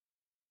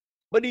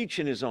 but each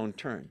in his own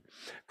turn.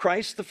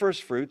 Christ the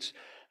first fruits,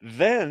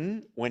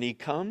 then when he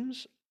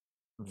comes,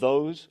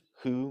 those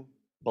who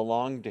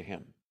belong to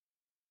him.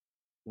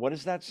 What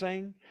is that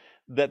saying?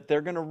 That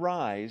they're going to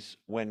rise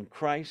when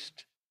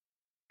Christ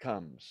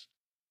comes.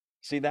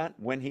 See that?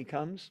 When he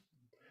comes,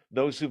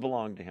 those who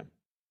belong to him.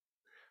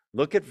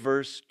 Look at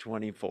verse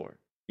 24.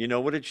 You know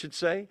what it should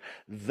say?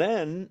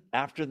 Then,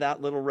 after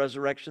that little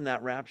resurrection,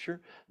 that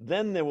rapture,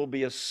 then there will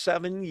be a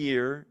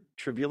 7-year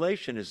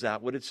tribulation. Is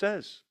that what it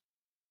says?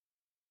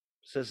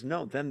 It says,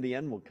 no, then the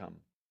end will come.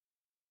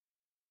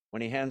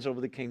 When he hands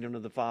over the kingdom to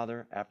the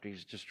Father after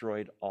he's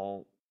destroyed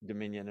all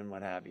dominion and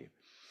what have you.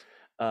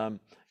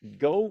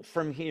 Go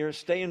from here,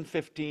 stay in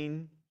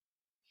 15,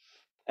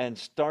 and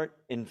start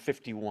in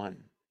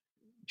 51.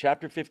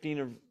 Chapter 15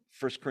 of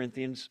 1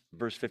 Corinthians,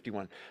 verse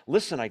 51.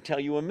 Listen, I tell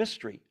you a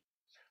mystery.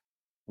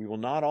 We will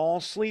not all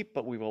sleep,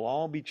 but we will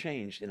all be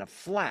changed in a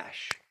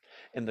flash,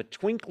 in the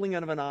twinkling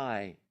of an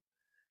eye,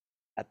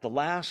 at the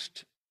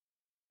last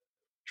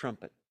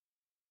trumpet.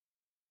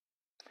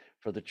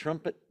 For the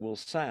trumpet will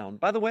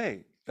sound. By the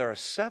way, there are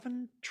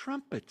 7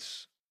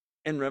 trumpets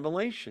in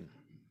Revelation.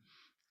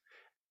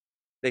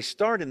 They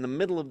start in the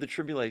middle of the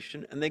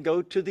tribulation and they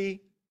go to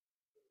the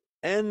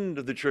end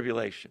of the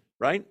tribulation,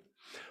 right?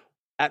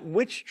 At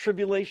which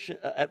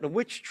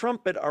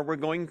trumpet are we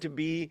going to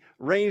be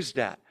raised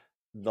at?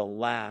 The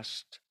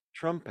last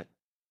trumpet.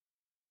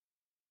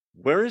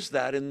 Where is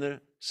that in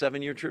the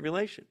 7-year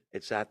tribulation?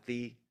 It's at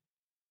the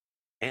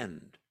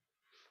end.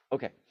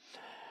 Okay.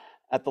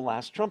 At the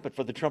last trumpet,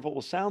 for the trumpet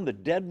will sound, the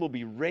dead will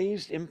be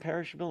raised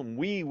imperishable, and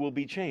we will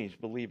be changed,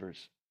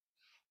 believers.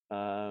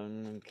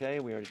 Okay,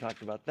 we already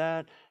talked about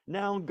that.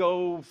 Now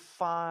go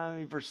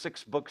 5 or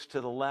 6 books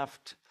to the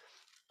left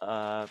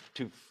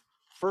to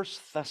 1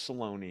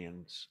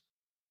 Thessalonians.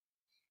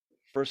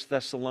 1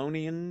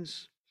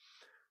 Thessalonians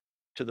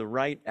to the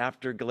right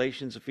after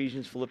Galatians,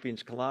 Ephesians,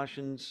 Philippians,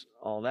 Colossians,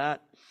 all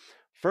that.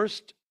 1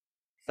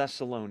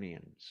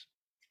 Thessalonians.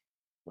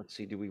 Let's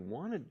see, do we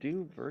want to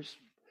do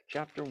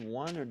chapter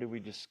 1 or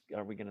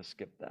are we going to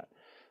skip that?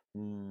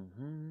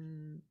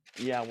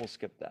 Yeah, we'll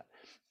skip that.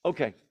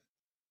 Okay.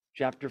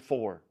 Chapter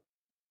 4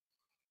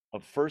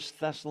 of 1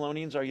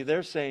 Thessalonians. Are you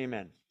there? Say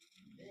amen.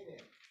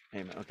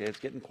 Amen. Okay, it's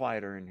getting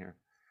quieter in here.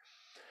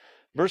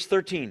 Verse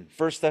 13,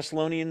 1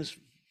 Thessalonians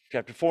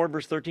chapter 4,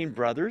 verse 13.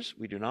 Brothers,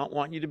 we do not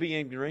want you to be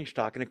ignorant, he's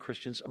talking to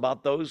Christians,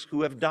 about those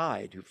who have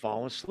died, who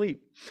fall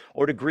asleep,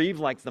 or to grieve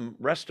like the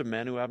rest of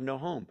men who have no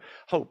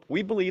hope.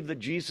 We believe that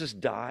Jesus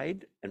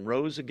died and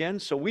rose again,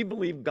 so we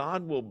believe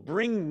God will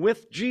bring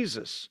with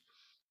Jesus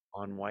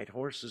on white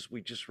horses.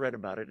 We just read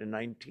about it in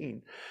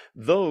 19.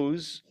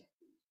 Those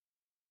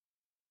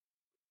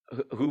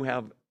who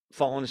have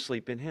fallen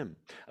asleep in him.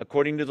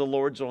 According to the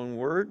Lord's own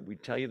word, we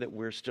tell you that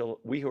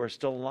we who are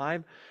still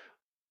alive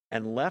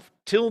and left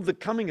till the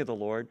coming of the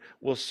Lord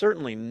will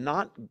certainly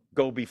not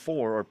go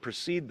before or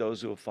precede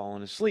those who have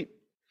fallen asleep.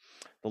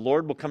 The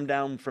Lord will come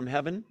down from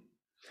heaven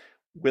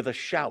with a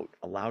shout,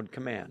 a loud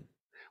command,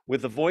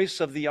 with the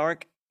voice of the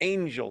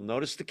archangel.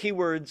 Notice the key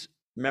words.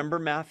 Remember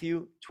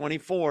Matthew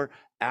 24,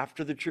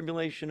 after the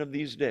tribulation of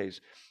these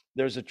days.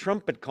 There's a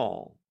trumpet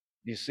call.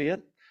 Do you see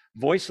it?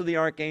 Voice of the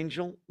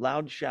archangel,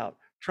 loud shout,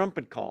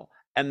 trumpet call,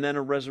 and then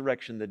a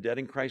resurrection. The dead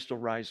in Christ will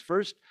rise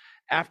first.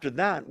 After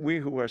that, we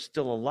who are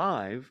still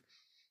alive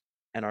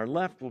and are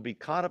left will be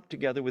caught up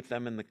together with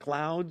them in the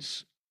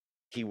clouds,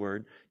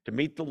 keyword, to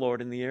meet the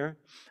Lord in the air.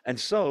 And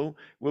so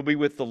we'll be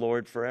with the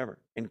Lord forever.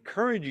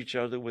 Encourage each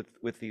other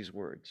with these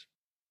words.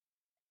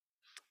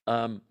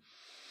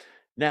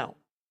 Now,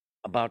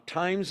 about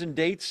times and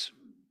dates,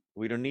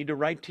 we don't need to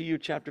write to you,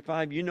 chapter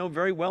 5. You know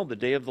very well the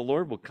day of the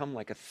Lord will come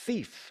like a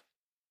thief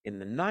in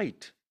the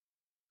night.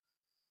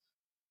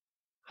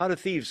 How do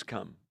thieves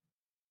come?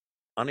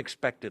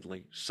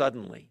 Unexpectedly,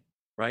 suddenly,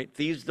 right?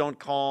 Thieves don't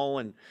call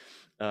and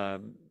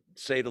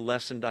say to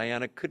Les and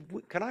Diana,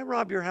 could I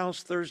rob your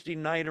house Thursday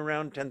night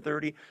around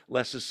 10:30?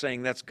 Les is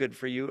saying that's good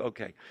for you.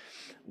 Okay,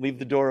 leave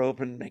the door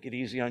open, make it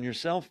easy on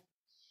yourself.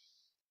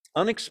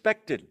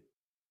 Unexpected.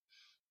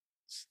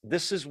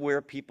 This is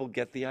where people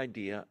get the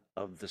idea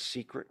of the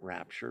secret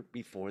rapture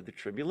before the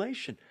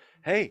tribulation.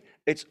 Hey,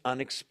 it's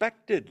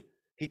unexpected.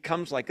 He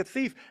comes like a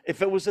thief.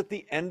 If it was at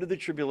the end of the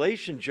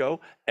tribulation, Joe,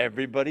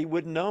 everybody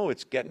would know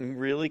it's getting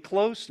really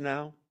close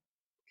now.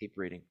 Keep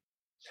reading.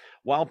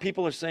 While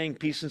people are saying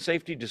peace and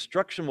safety,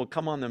 destruction will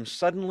come on them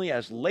suddenly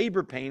as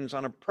labor pains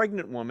on a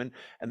pregnant woman,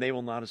 and they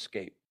will not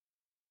escape.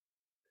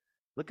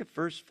 Look at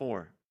verse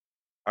 4.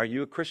 Are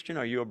you a Christian?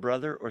 Are you a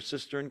brother or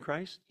sister in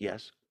Christ?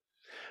 Yes.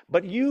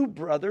 But you,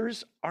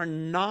 brothers, are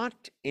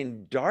not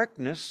in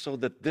darkness so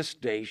that this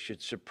day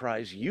should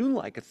surprise you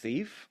like a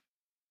thief.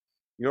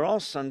 You're all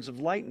sons of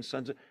light and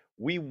sons of...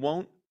 We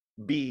won't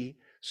be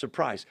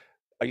surprised.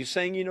 Are you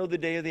saying you know the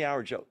day of the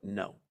hour, Joe?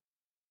 No.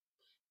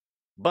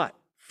 But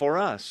for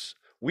us,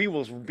 we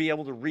will be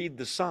able to read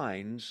the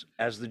signs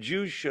as the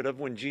Jews should have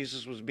when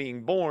Jesus was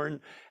being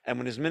born and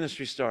when his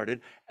ministry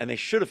started, and they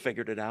should have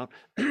figured it out.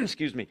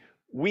 Excuse me.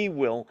 We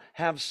will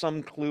have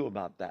some clue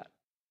about that.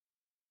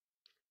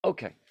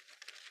 Okay.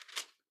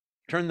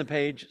 Turn the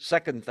page,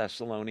 2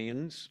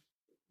 Thessalonians.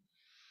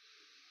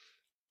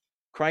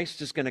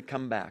 Christ is going to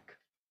come back.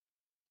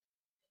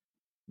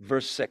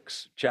 Verse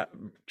 6,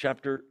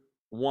 chapter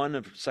 1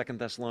 of 2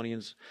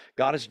 Thessalonians.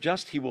 God is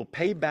just. He will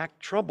pay back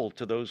trouble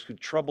to those who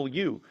trouble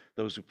you,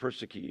 those who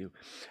persecute you,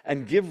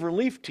 and give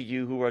relief to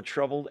you who are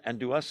troubled, and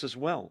to us as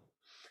well.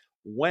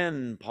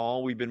 When,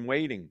 Paul, we've been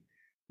waiting.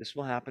 This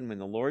will happen when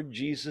the Lord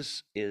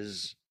Jesus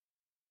is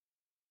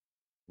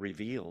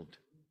revealed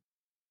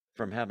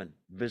from heaven,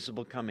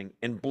 visible coming,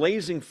 in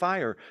blazing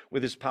fire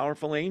with his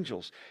powerful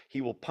angels.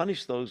 He will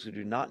punish those who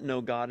do not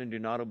know God and do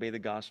not obey the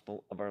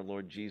gospel of our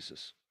Lord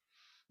Jesus.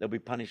 They'll be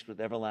punished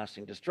with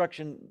everlasting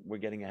destruction. We're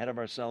getting ahead of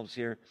ourselves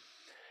here.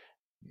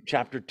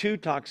 Chapter 2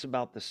 talks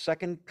about the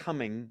second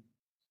coming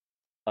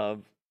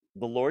of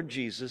the Lord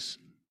Jesus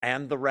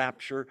and the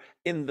rapture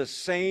in the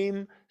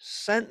same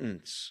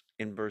sentence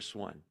in verse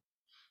 1.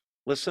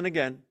 Listen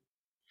again.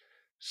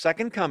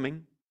 Second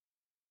coming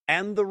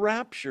and the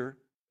rapture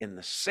in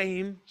the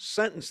same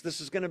sentence. This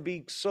is going to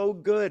be so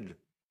good.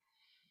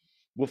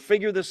 We'll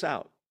figure this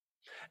out.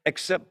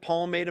 Except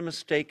Paul made a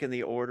mistake and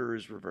the order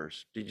is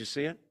reversed. Did you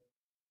see it?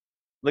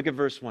 Look at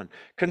verse 1.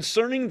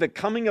 Concerning the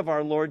coming of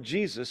our Lord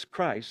Jesus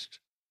Christ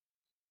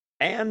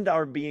and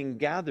our being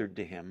gathered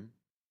to him.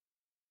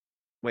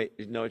 Wait,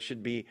 no, it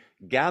should be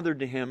gathered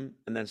to him,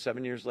 and then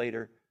 7 years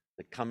later,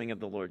 the coming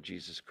of the Lord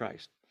Jesus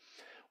Christ.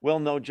 Well,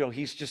 no, Joe,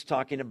 he's just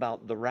talking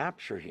about the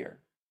rapture here.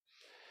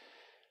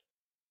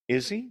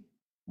 Is he?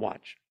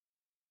 Watch.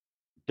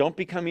 Don't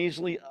become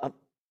easily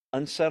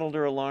unsettled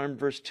or alarmed,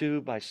 verse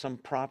 2, by some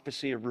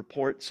prophecy or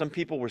report. Some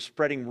people were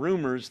spreading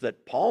rumors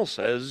that Paul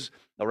says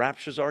the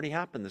rapture's already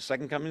happened. The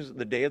second coming,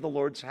 the day of the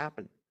Lord's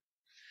happened.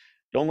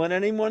 Don't let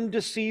anyone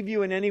deceive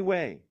you in any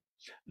way.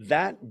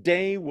 That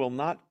day will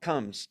not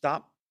come.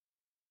 Stop.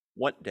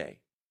 What day?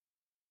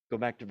 Go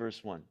back to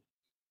verse 1.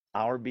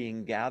 Our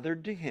being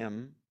gathered to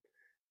him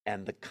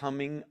and the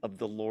coming of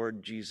the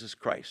Lord Jesus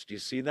Christ. Do you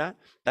see that?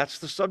 That's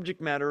the subject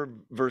matter of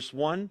verse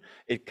 1.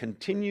 It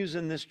continues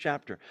in this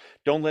chapter.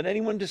 Don't let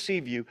anyone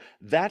deceive you.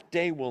 That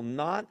day will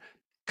not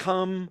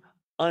come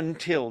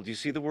until. Do you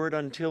see the word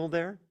until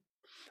there?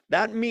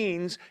 That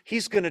means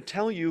he's going to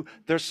tell you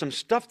there's some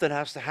stuff that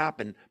has to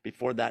happen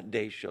before that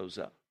day shows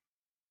up.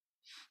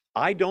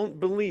 I don't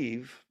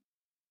believe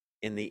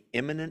in the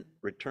imminent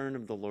return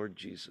of the Lord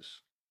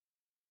Jesus.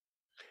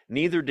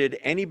 Neither did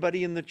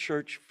anybody in the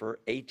church for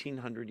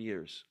 1,800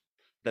 years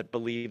that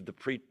believed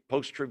the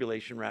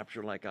post-tribulation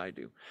rapture like I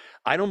do.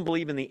 I don't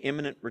believe in the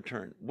imminent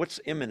return.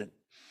 What's imminent?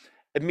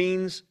 It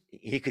means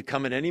he could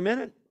come at any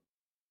minute.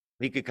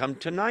 He could come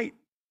tonight.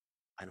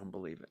 I don't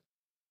believe it.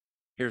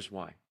 Here's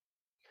why.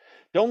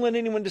 Don't let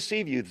anyone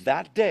deceive you.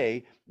 That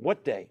day,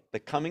 what day? The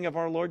coming of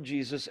our Lord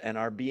Jesus and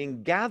our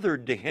being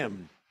gathered to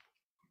him.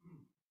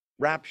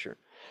 Rapture.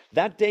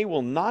 That day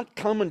will not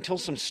come until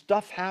some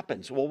stuff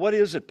happens. Well, what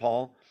is it,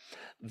 Paul?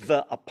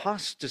 The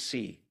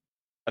apostasy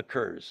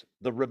occurs,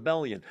 the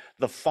rebellion,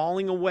 the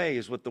falling away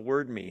is what the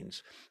word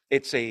means.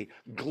 It's a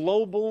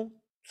global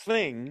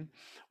thing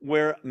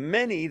where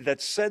many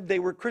that said they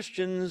were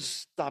Christians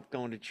stopped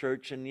going to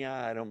church, and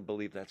yeah, I don't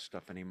believe that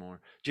stuff anymore.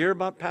 Do you hear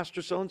about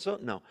Pastor so-and-so?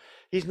 No,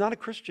 he's not a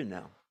Christian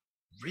now.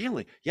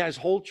 Really? Yeah, his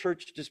whole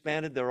church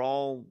disbanded. They're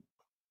all,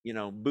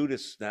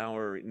 Buddhists now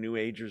or New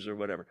Agers or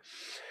whatever.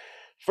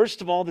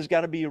 First of all, there's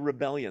got to be a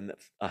rebellion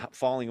that's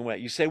falling away.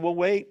 You say, well,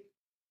 wait,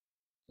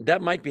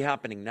 that might be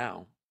happening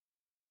now.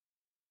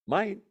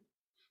 Might.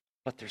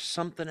 But there's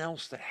something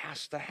else that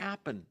has to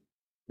happen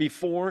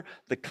before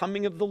the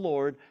coming of the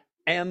Lord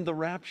and the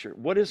rapture.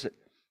 What is it?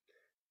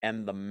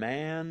 And the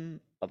man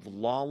of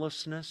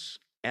lawlessness,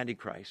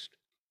 Antichrist,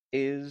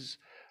 is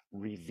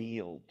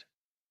revealed.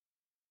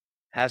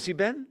 Has he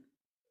been?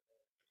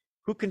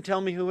 Who can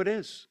tell me who it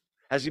is?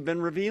 Has he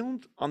been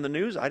revealed on the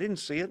news? I didn't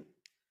see it.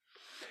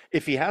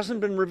 If he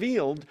hasn't been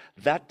revealed,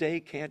 that day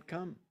can't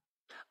come.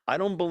 I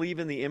don't believe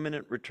in the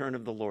imminent return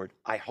of the Lord.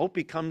 I hope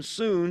he comes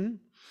soon,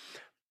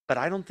 but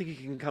I don't think he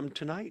can come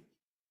tonight.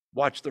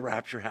 Watch the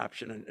rapture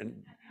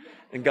happen,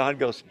 and God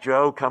goes,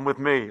 Joe, come with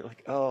me.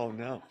 Like, oh,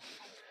 no.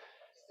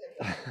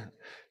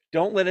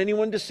 Don't let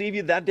anyone deceive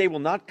you. That day will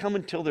not come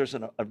until there's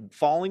a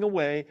falling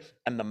away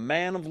and the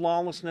man of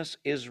lawlessness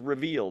is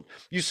revealed.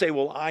 You say,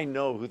 well, I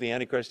know who the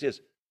Antichrist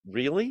is.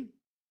 Really?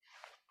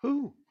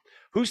 Who?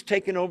 Who's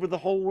taken over the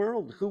whole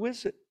world? Who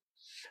is it?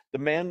 The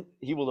man,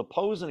 he will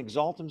oppose and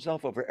exalt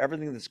himself over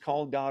everything that's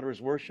called God or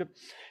is worship.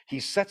 He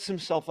sets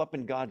himself up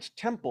in God's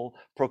temple,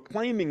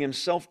 proclaiming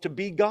himself to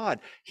be God.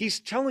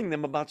 He's telling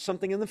them about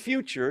something in the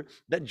future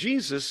that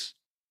Jesus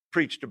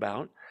preached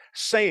about,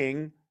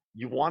 saying,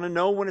 you want to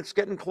know when it's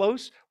getting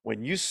close?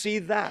 When you see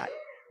that,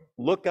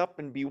 look up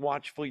and be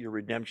watchful. Your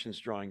redemption's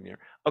drawing near.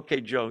 Okay,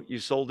 Joe, you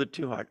sold it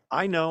too hard.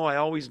 I know, I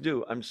always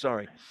do. I'm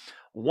sorry.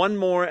 One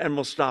more and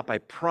we'll stop. I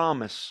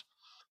promise.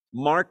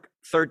 Mark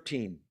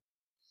 13.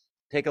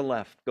 Take a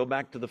left. Go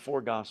back to the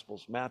four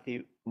Gospels: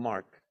 Matthew,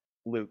 Mark,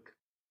 Luke.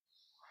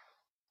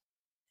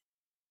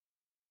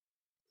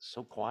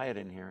 So quiet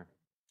in here.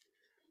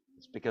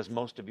 It's because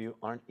most of you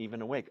aren't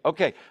even awake.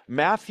 Okay,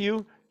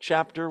 Matthew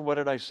chapter, what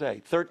did I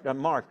say?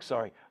 Mark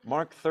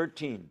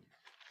 13.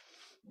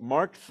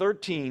 Mark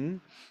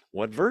 13,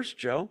 what verse,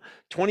 Joe?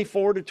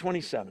 24 to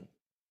 27.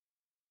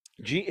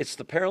 It's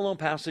the parallel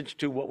passage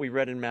to what we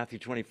read in Matthew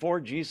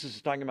 24. Jesus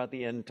is talking about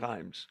the end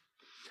times.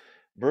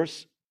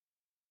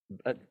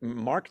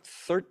 Mark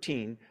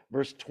 13,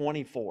 verse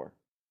 24.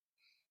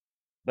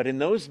 But in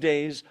those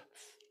days,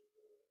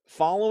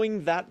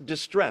 following that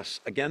distress,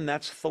 again,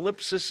 that's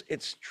thalipsis,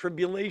 it's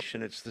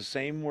tribulation, it's the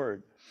same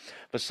word.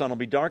 The sun will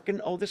be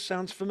darkened. Oh, this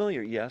sounds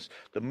familiar. Yes.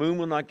 The moon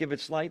will not give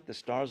its light. The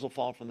stars will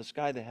fall from the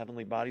sky. The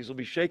heavenly bodies will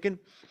be shaken.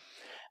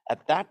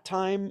 At that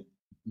time,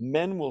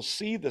 men will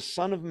see the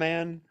Son of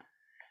Man,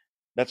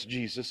 that's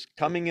Jesus,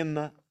 coming in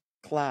the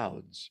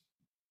clouds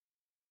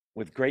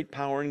with great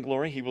power and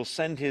glory. He will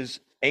send his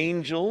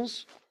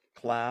angels,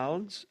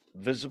 clouds,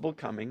 visible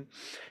coming.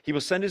 He will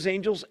send his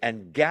angels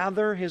and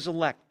gather his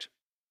elect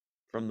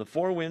from the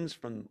four winds,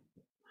 from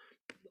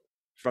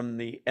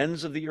the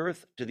ends of the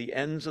earth to the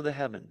ends of the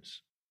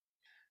heavens.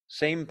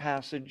 Same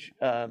passage,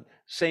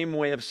 same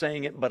way of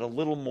saying it, but a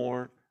little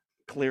more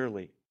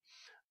clearly.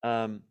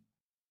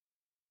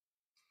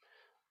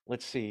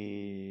 Let's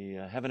see,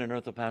 heaven and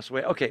earth will pass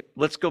away. Okay,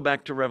 let's go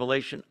back to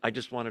Revelation. I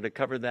just wanted to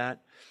cover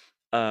that.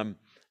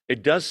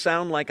 It does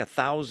sound like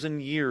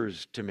 1,000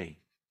 years to me.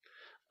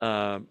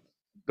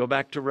 Go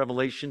back to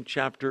Revelation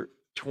chapter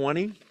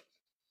 20.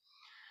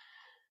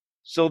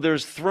 So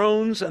there's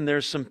thrones and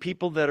there's some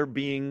people that are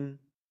being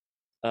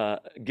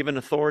given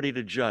authority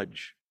to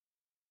judge.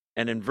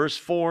 And in verse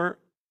 4,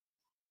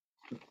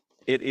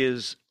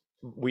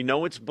 we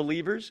know it's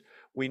believers.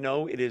 We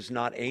know it is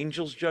not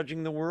angels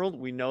judging the world.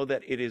 We know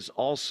that it is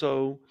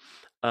also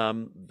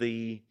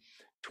the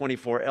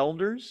 24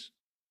 elders.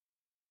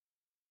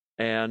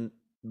 And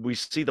we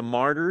see the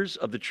martyrs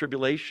of the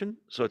tribulation.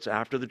 So it's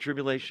after the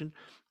tribulation.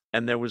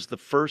 And there was the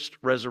first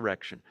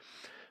resurrection.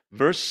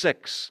 Verse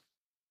 6,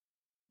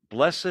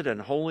 blessed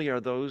and holy are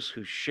those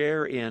who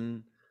share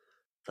in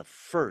the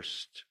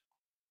first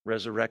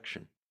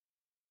resurrection.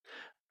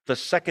 The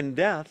second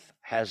death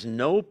has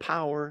no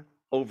power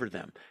over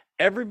them.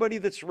 Everybody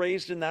that's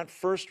raised in that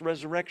first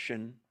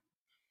resurrection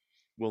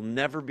will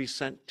never be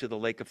sent to the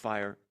lake of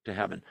fire to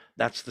heaven.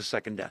 That's the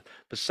second death.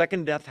 The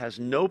second death has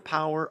no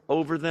power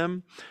over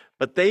them,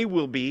 but they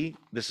will be,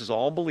 this is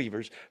all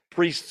believers,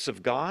 priests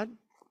of God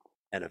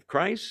and of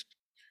Christ,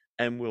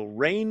 and will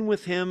reign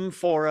with him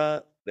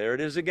for there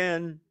it is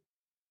again,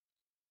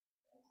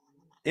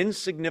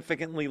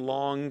 insignificantly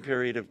long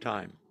period of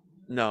time.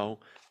 No,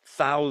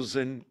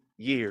 1,000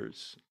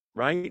 years,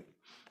 right?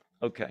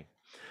 Okay.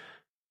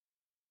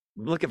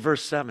 Look at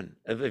verse 7.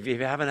 If you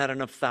haven't had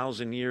enough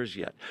 1,000 years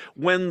yet.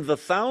 When the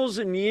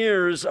 1,000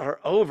 years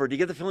are over, do you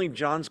get the feeling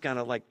John's kind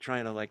of like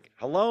trying to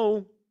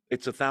hello?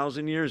 It's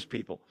 1,000 years,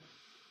 people.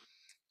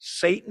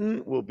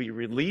 Satan will be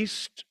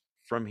released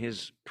from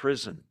his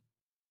prison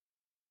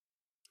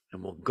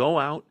and will go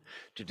out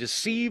to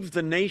deceive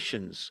the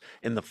nations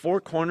in the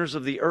four corners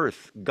of the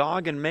earth,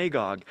 Gog and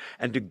Magog,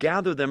 and to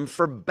gather them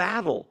for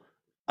battle.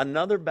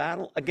 Another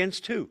battle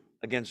against who?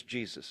 Against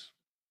Jesus.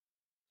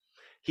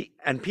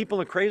 And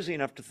people are crazy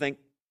enough to think,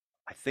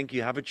 I think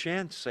you have a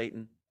chance,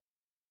 Satan.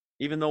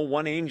 Even though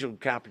one angel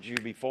captured you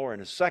before,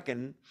 in a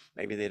second,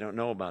 maybe they don't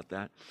know about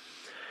that.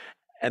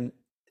 And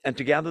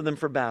to gather them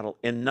for battle.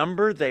 In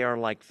number, they are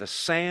like the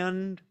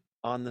sand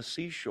on the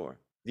seashore.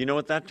 You know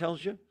what that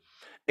tells you?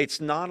 It's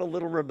not a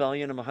little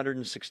rebellion of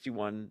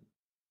 161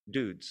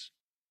 dudes.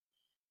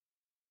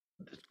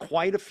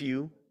 Quite a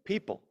few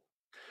people.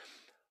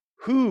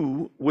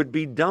 Who would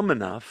be dumb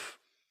enough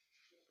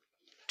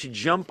to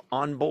jump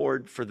on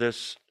board for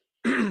this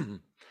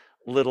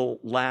little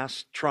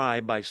last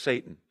try by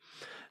Satan?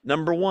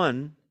 Number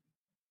one,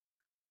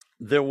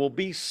 there will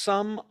be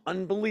some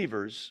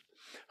unbelievers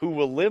who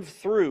will live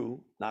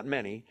through, not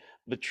many,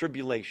 the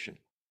tribulation.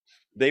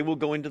 They will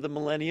go into the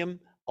millennium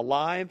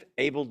alive,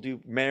 able to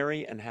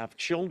marry and have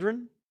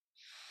children.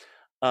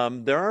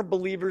 There are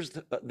believers,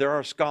 there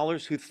are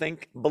scholars who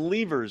think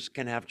believers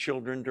can have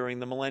children during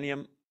the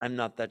millennium. I'm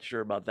not that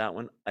sure about that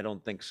one. I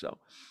don't think so.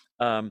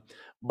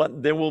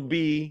 But there will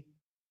be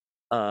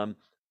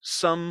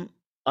some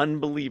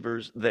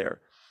unbelievers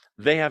there.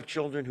 They have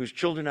children whose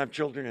children have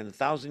children. In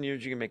 1,000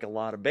 years, you can make a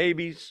lot of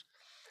babies.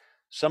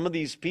 Some of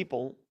these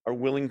people are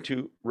willing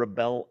to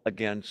rebel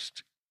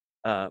against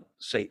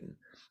Satan,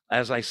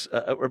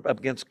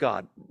 against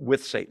God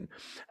with Satan.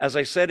 As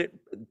I said,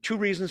 two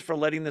reasons for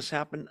letting this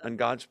happen on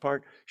God's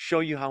part: show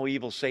you how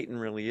evil Satan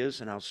really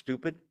is and how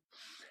stupid,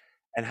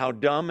 and how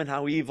dumb and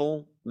how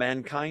evil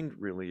mankind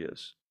really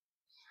is.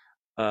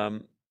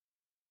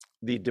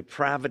 the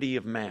depravity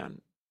of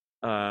man.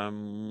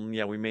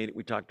 Yeah,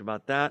 we talked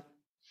about that.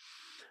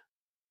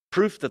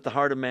 Proof that the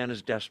heart of man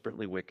is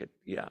desperately wicked.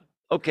 Yeah.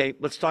 Okay,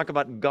 let's talk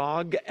about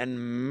Gog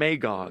and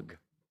Magog,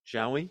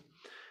 shall we?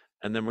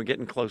 And then we're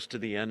getting close to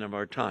the end of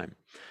our time.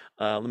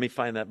 Let me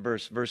find that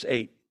verse. Verse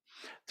 8.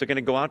 They're going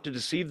to go out to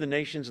deceive the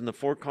nations in the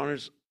four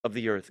corners of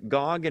the earth.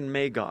 Gog and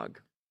Magog.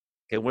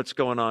 Okay, what's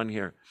going on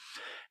here?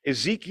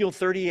 Ezekiel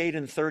 38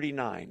 and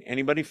 39.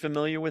 Anybody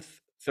familiar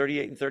with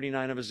 38 and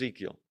 39 of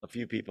Ezekiel? A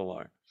few people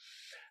are.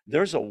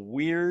 There's a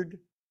weird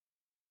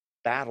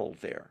battle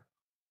there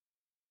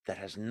that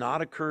has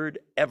not occurred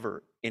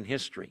ever in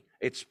history.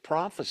 It's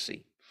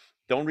prophecy.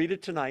 Don't read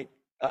it tonight.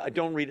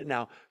 Don't read it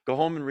now. Go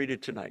home and read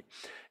it tonight.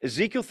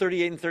 Ezekiel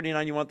 38 and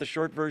 39, you want the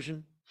short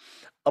version?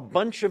 A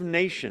bunch of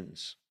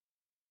nations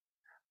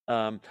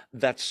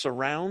that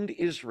surround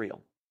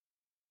Israel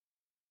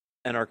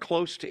and are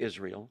close to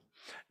Israel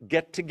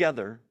get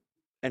together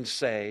and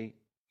say,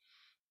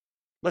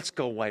 let's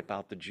go wipe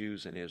out the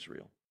Jews in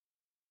Israel.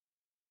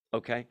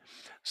 Okay?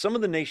 Some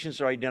of the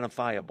nations are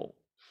identifiable.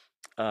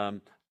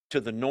 To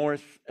the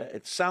north,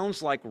 it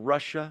sounds like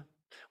Russia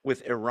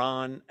with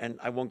Iran, and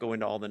I won't go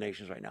into all the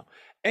nations right now.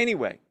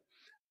 Anyway,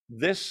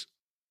 this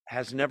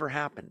has never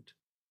happened.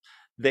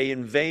 They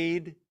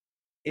invade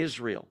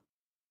Israel,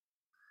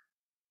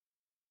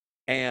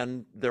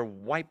 and they're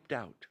wiped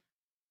out.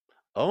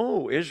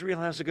 Oh,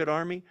 Israel has a good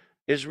army.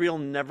 Israel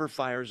never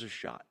fires a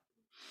shot.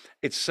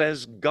 It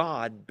says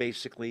God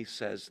basically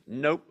says,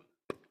 nope,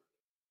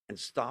 and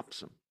stops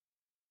them.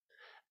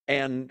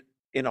 And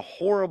in a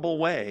horrible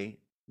way,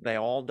 they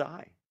all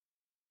die.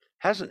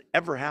 Hasn't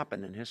ever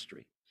happened in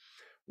history.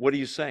 What are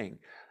you saying?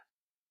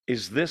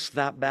 Is this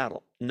that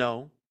battle?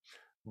 No.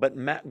 But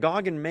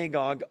Gog and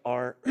Magog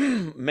are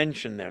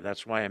mentioned there.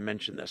 That's why I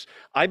mentioned this.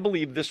 I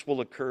believe this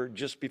will occur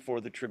just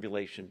before the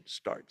tribulation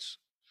starts.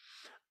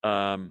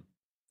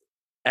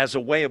 As a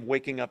way of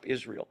waking up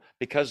Israel.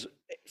 Because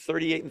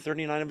 38 and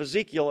 39 of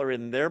Ezekiel are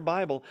in their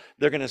Bible.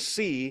 They're going to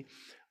see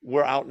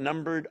we're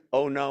outnumbered.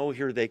 Oh no,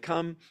 here they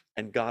come.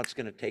 And God's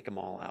going to take them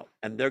all out.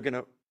 And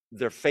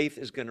their faith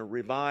is going to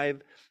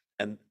revive,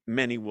 and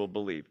many will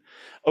believe.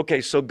 Okay,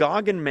 so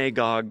Gog and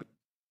Magog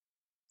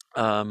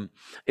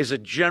is a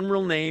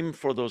general name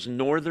for those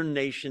northern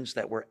nations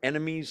that were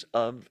enemies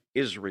of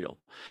Israel.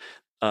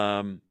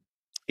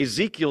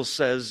 Ezekiel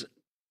says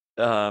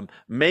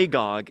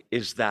Magog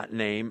is that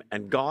name,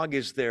 and Gog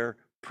is their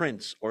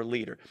prince or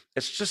leader.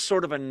 It's just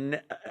sort of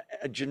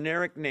a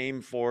generic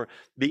name for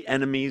the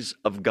enemies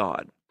of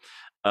God.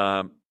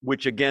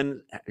 Which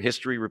again,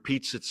 history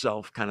repeats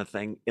itself kind of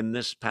thing in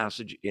this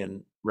passage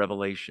in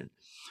Revelation.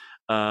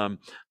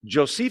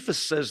 Josephus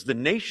says the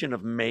nation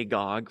of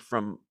Magog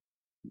from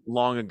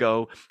long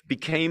ago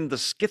became the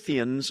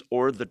Scythians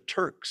or the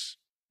Turks,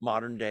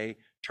 modern day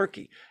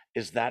Turkey.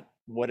 Is that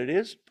what it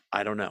is?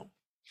 I don't know.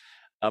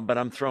 But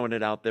I'm throwing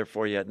it out there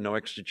for you at no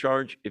extra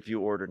charge if you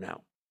order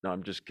now. No,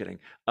 I'm just kidding.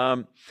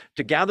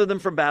 To gather them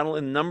for battle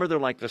in number, they're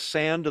like the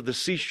sand of the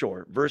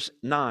seashore. Verse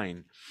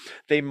 9,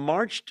 they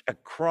marched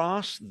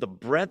across the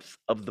breadth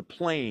of the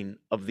plain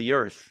of the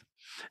earth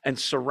and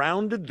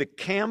surrounded the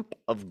camp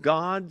of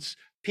God's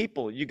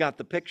people. You got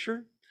the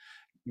picture?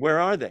 Where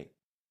are they?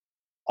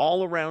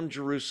 All around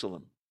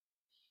Jerusalem.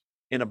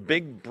 In a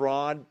big,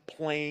 broad,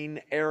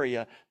 plain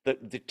area.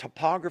 The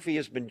topography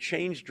has been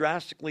changed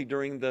drastically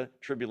during the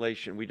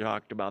tribulation. We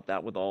talked about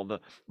that with all the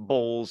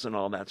bowls and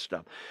all that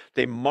stuff.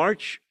 They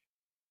march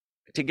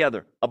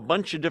together, a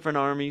bunch of different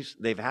armies.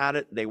 They've had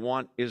it. They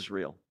want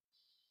Israel.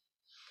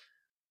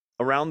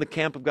 Around the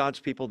camp of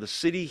God's people, the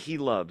city he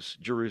loves,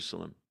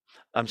 Jerusalem.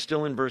 I'm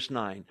still in verse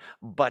 9.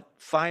 But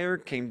fire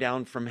came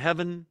down from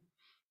heaven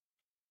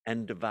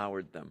and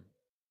devoured them.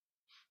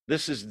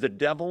 This is the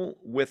devil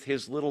with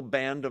his little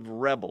band of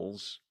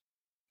rebels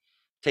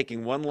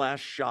taking one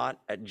last shot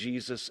at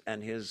Jesus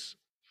and his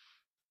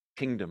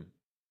kingdom,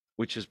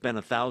 which has been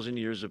 1,000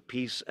 years of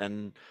peace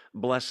and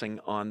blessing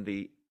on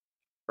the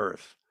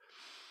earth.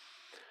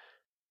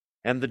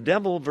 And the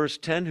devil, verse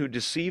 10, who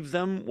deceived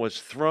them, was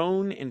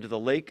thrown into the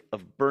lake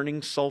of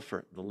burning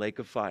sulfur, the lake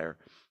of fire,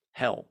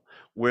 hell,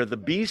 where the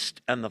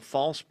beast and the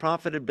false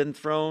prophet had been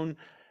thrown.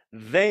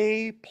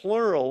 They,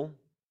 plural.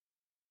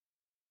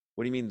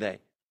 What do you mean they?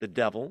 The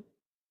devil,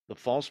 the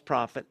false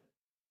prophet,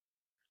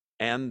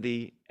 and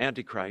the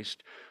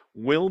Antichrist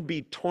will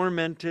be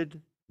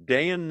tormented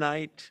day and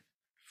night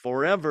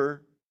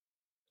forever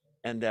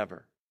and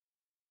ever.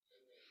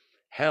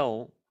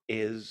 Hell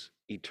is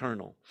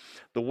eternal.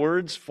 The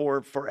words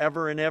for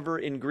forever and ever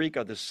in Greek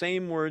are the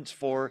same words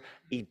for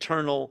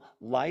eternal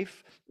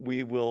life.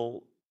 We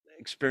will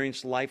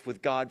experience life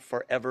with God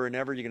forever and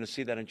ever. You're going to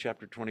see that in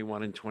chapter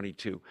 21 and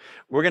 22.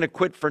 We're going to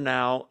quit for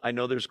now. I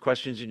know there's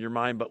questions in your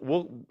mind, but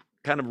we'll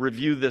kind of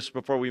review this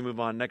before we move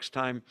on next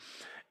time.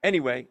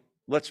 Anyway,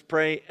 let's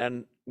pray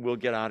and we'll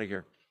get out of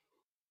here.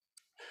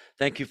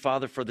 Thank you,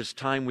 Father, for this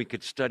time we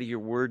could study your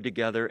word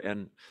together.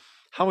 And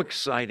How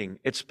exciting.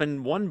 It's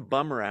been one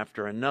bummer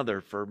after another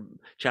for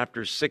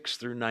chapters 6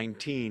 through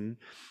 19.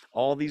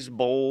 All these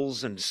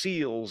bowls and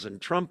seals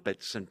and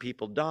trumpets and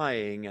people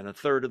dying and a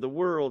third of the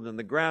world and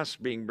the grass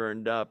being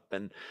burned up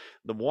and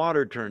the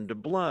water turned to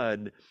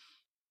blood.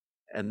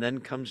 And then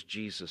comes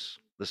Jesus,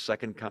 the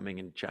second coming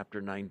in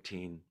chapter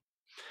 19,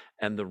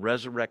 and the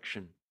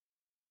resurrection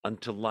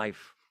unto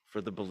life for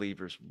the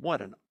believers.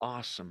 What an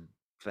awesome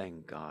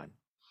thing, God.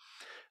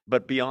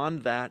 But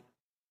beyond that,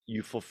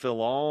 you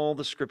fulfill all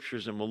the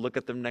scriptures, and we'll look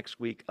at them next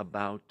week,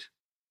 about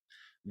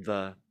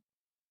the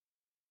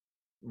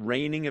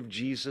reigning of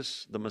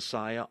Jesus, the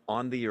Messiah,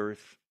 on the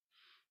earth,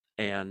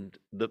 and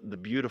the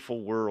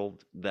beautiful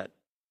world that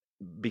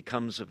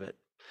becomes of it.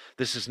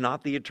 This is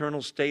not the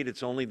eternal state.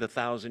 It's only the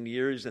 1,000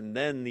 years, and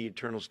then the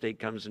eternal state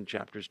comes in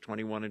chapters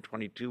 21 and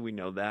 22. We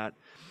know that.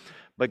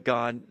 But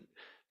God,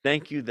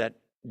 thank you that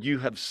you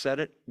have said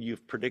it,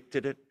 you've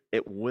predicted it,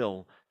 it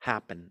will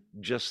happen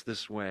just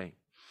this way.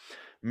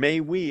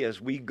 May we,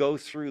 as we go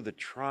through the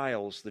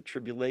trials, the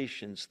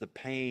tribulations, the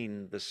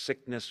pain, the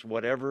sickness,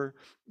 whatever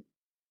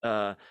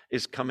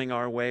is coming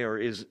our way or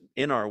is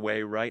in our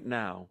way right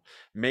now,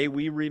 may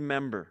we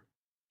remember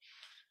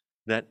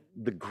that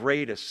the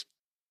greatest,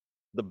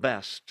 the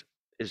best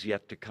is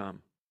yet to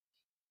come.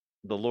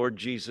 The Lord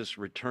Jesus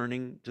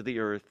returning to the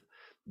earth,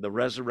 the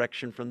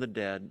resurrection from the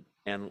dead,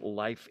 and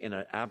life in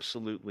an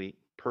absolutely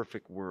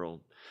perfect world.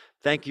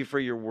 Thank you for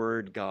your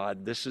word,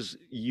 God. This is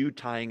you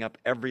tying up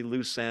every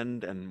loose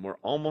end, and we're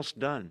almost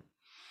done.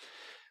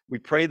 We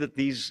pray that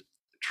these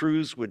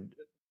truths would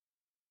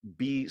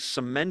be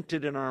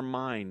cemented in our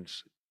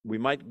minds. We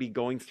might be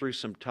going through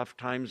some tough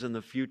times in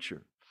the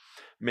future.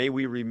 May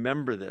we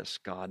remember this,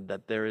 God,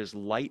 that there is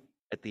light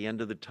at the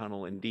end of the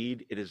tunnel.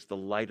 Indeed, it is the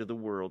light of the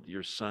world,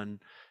 your Son,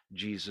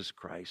 Jesus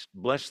Christ.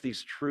 Bless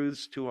these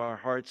truths to our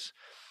hearts,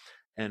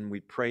 and we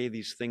pray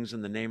these things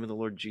in the name of the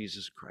Lord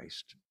Jesus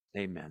Christ.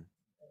 Amen.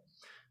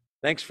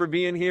 Thanks for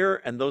being here,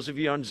 and those of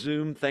you on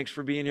Zoom, thanks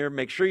for being here.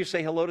 Make sure you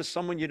say hello to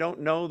someone you don't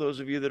know, those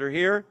of you that are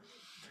here.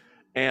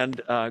 And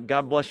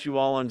God bless you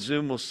all on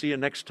Zoom. We'll see you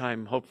next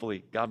time,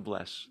 hopefully. God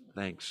bless.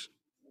 Thanks.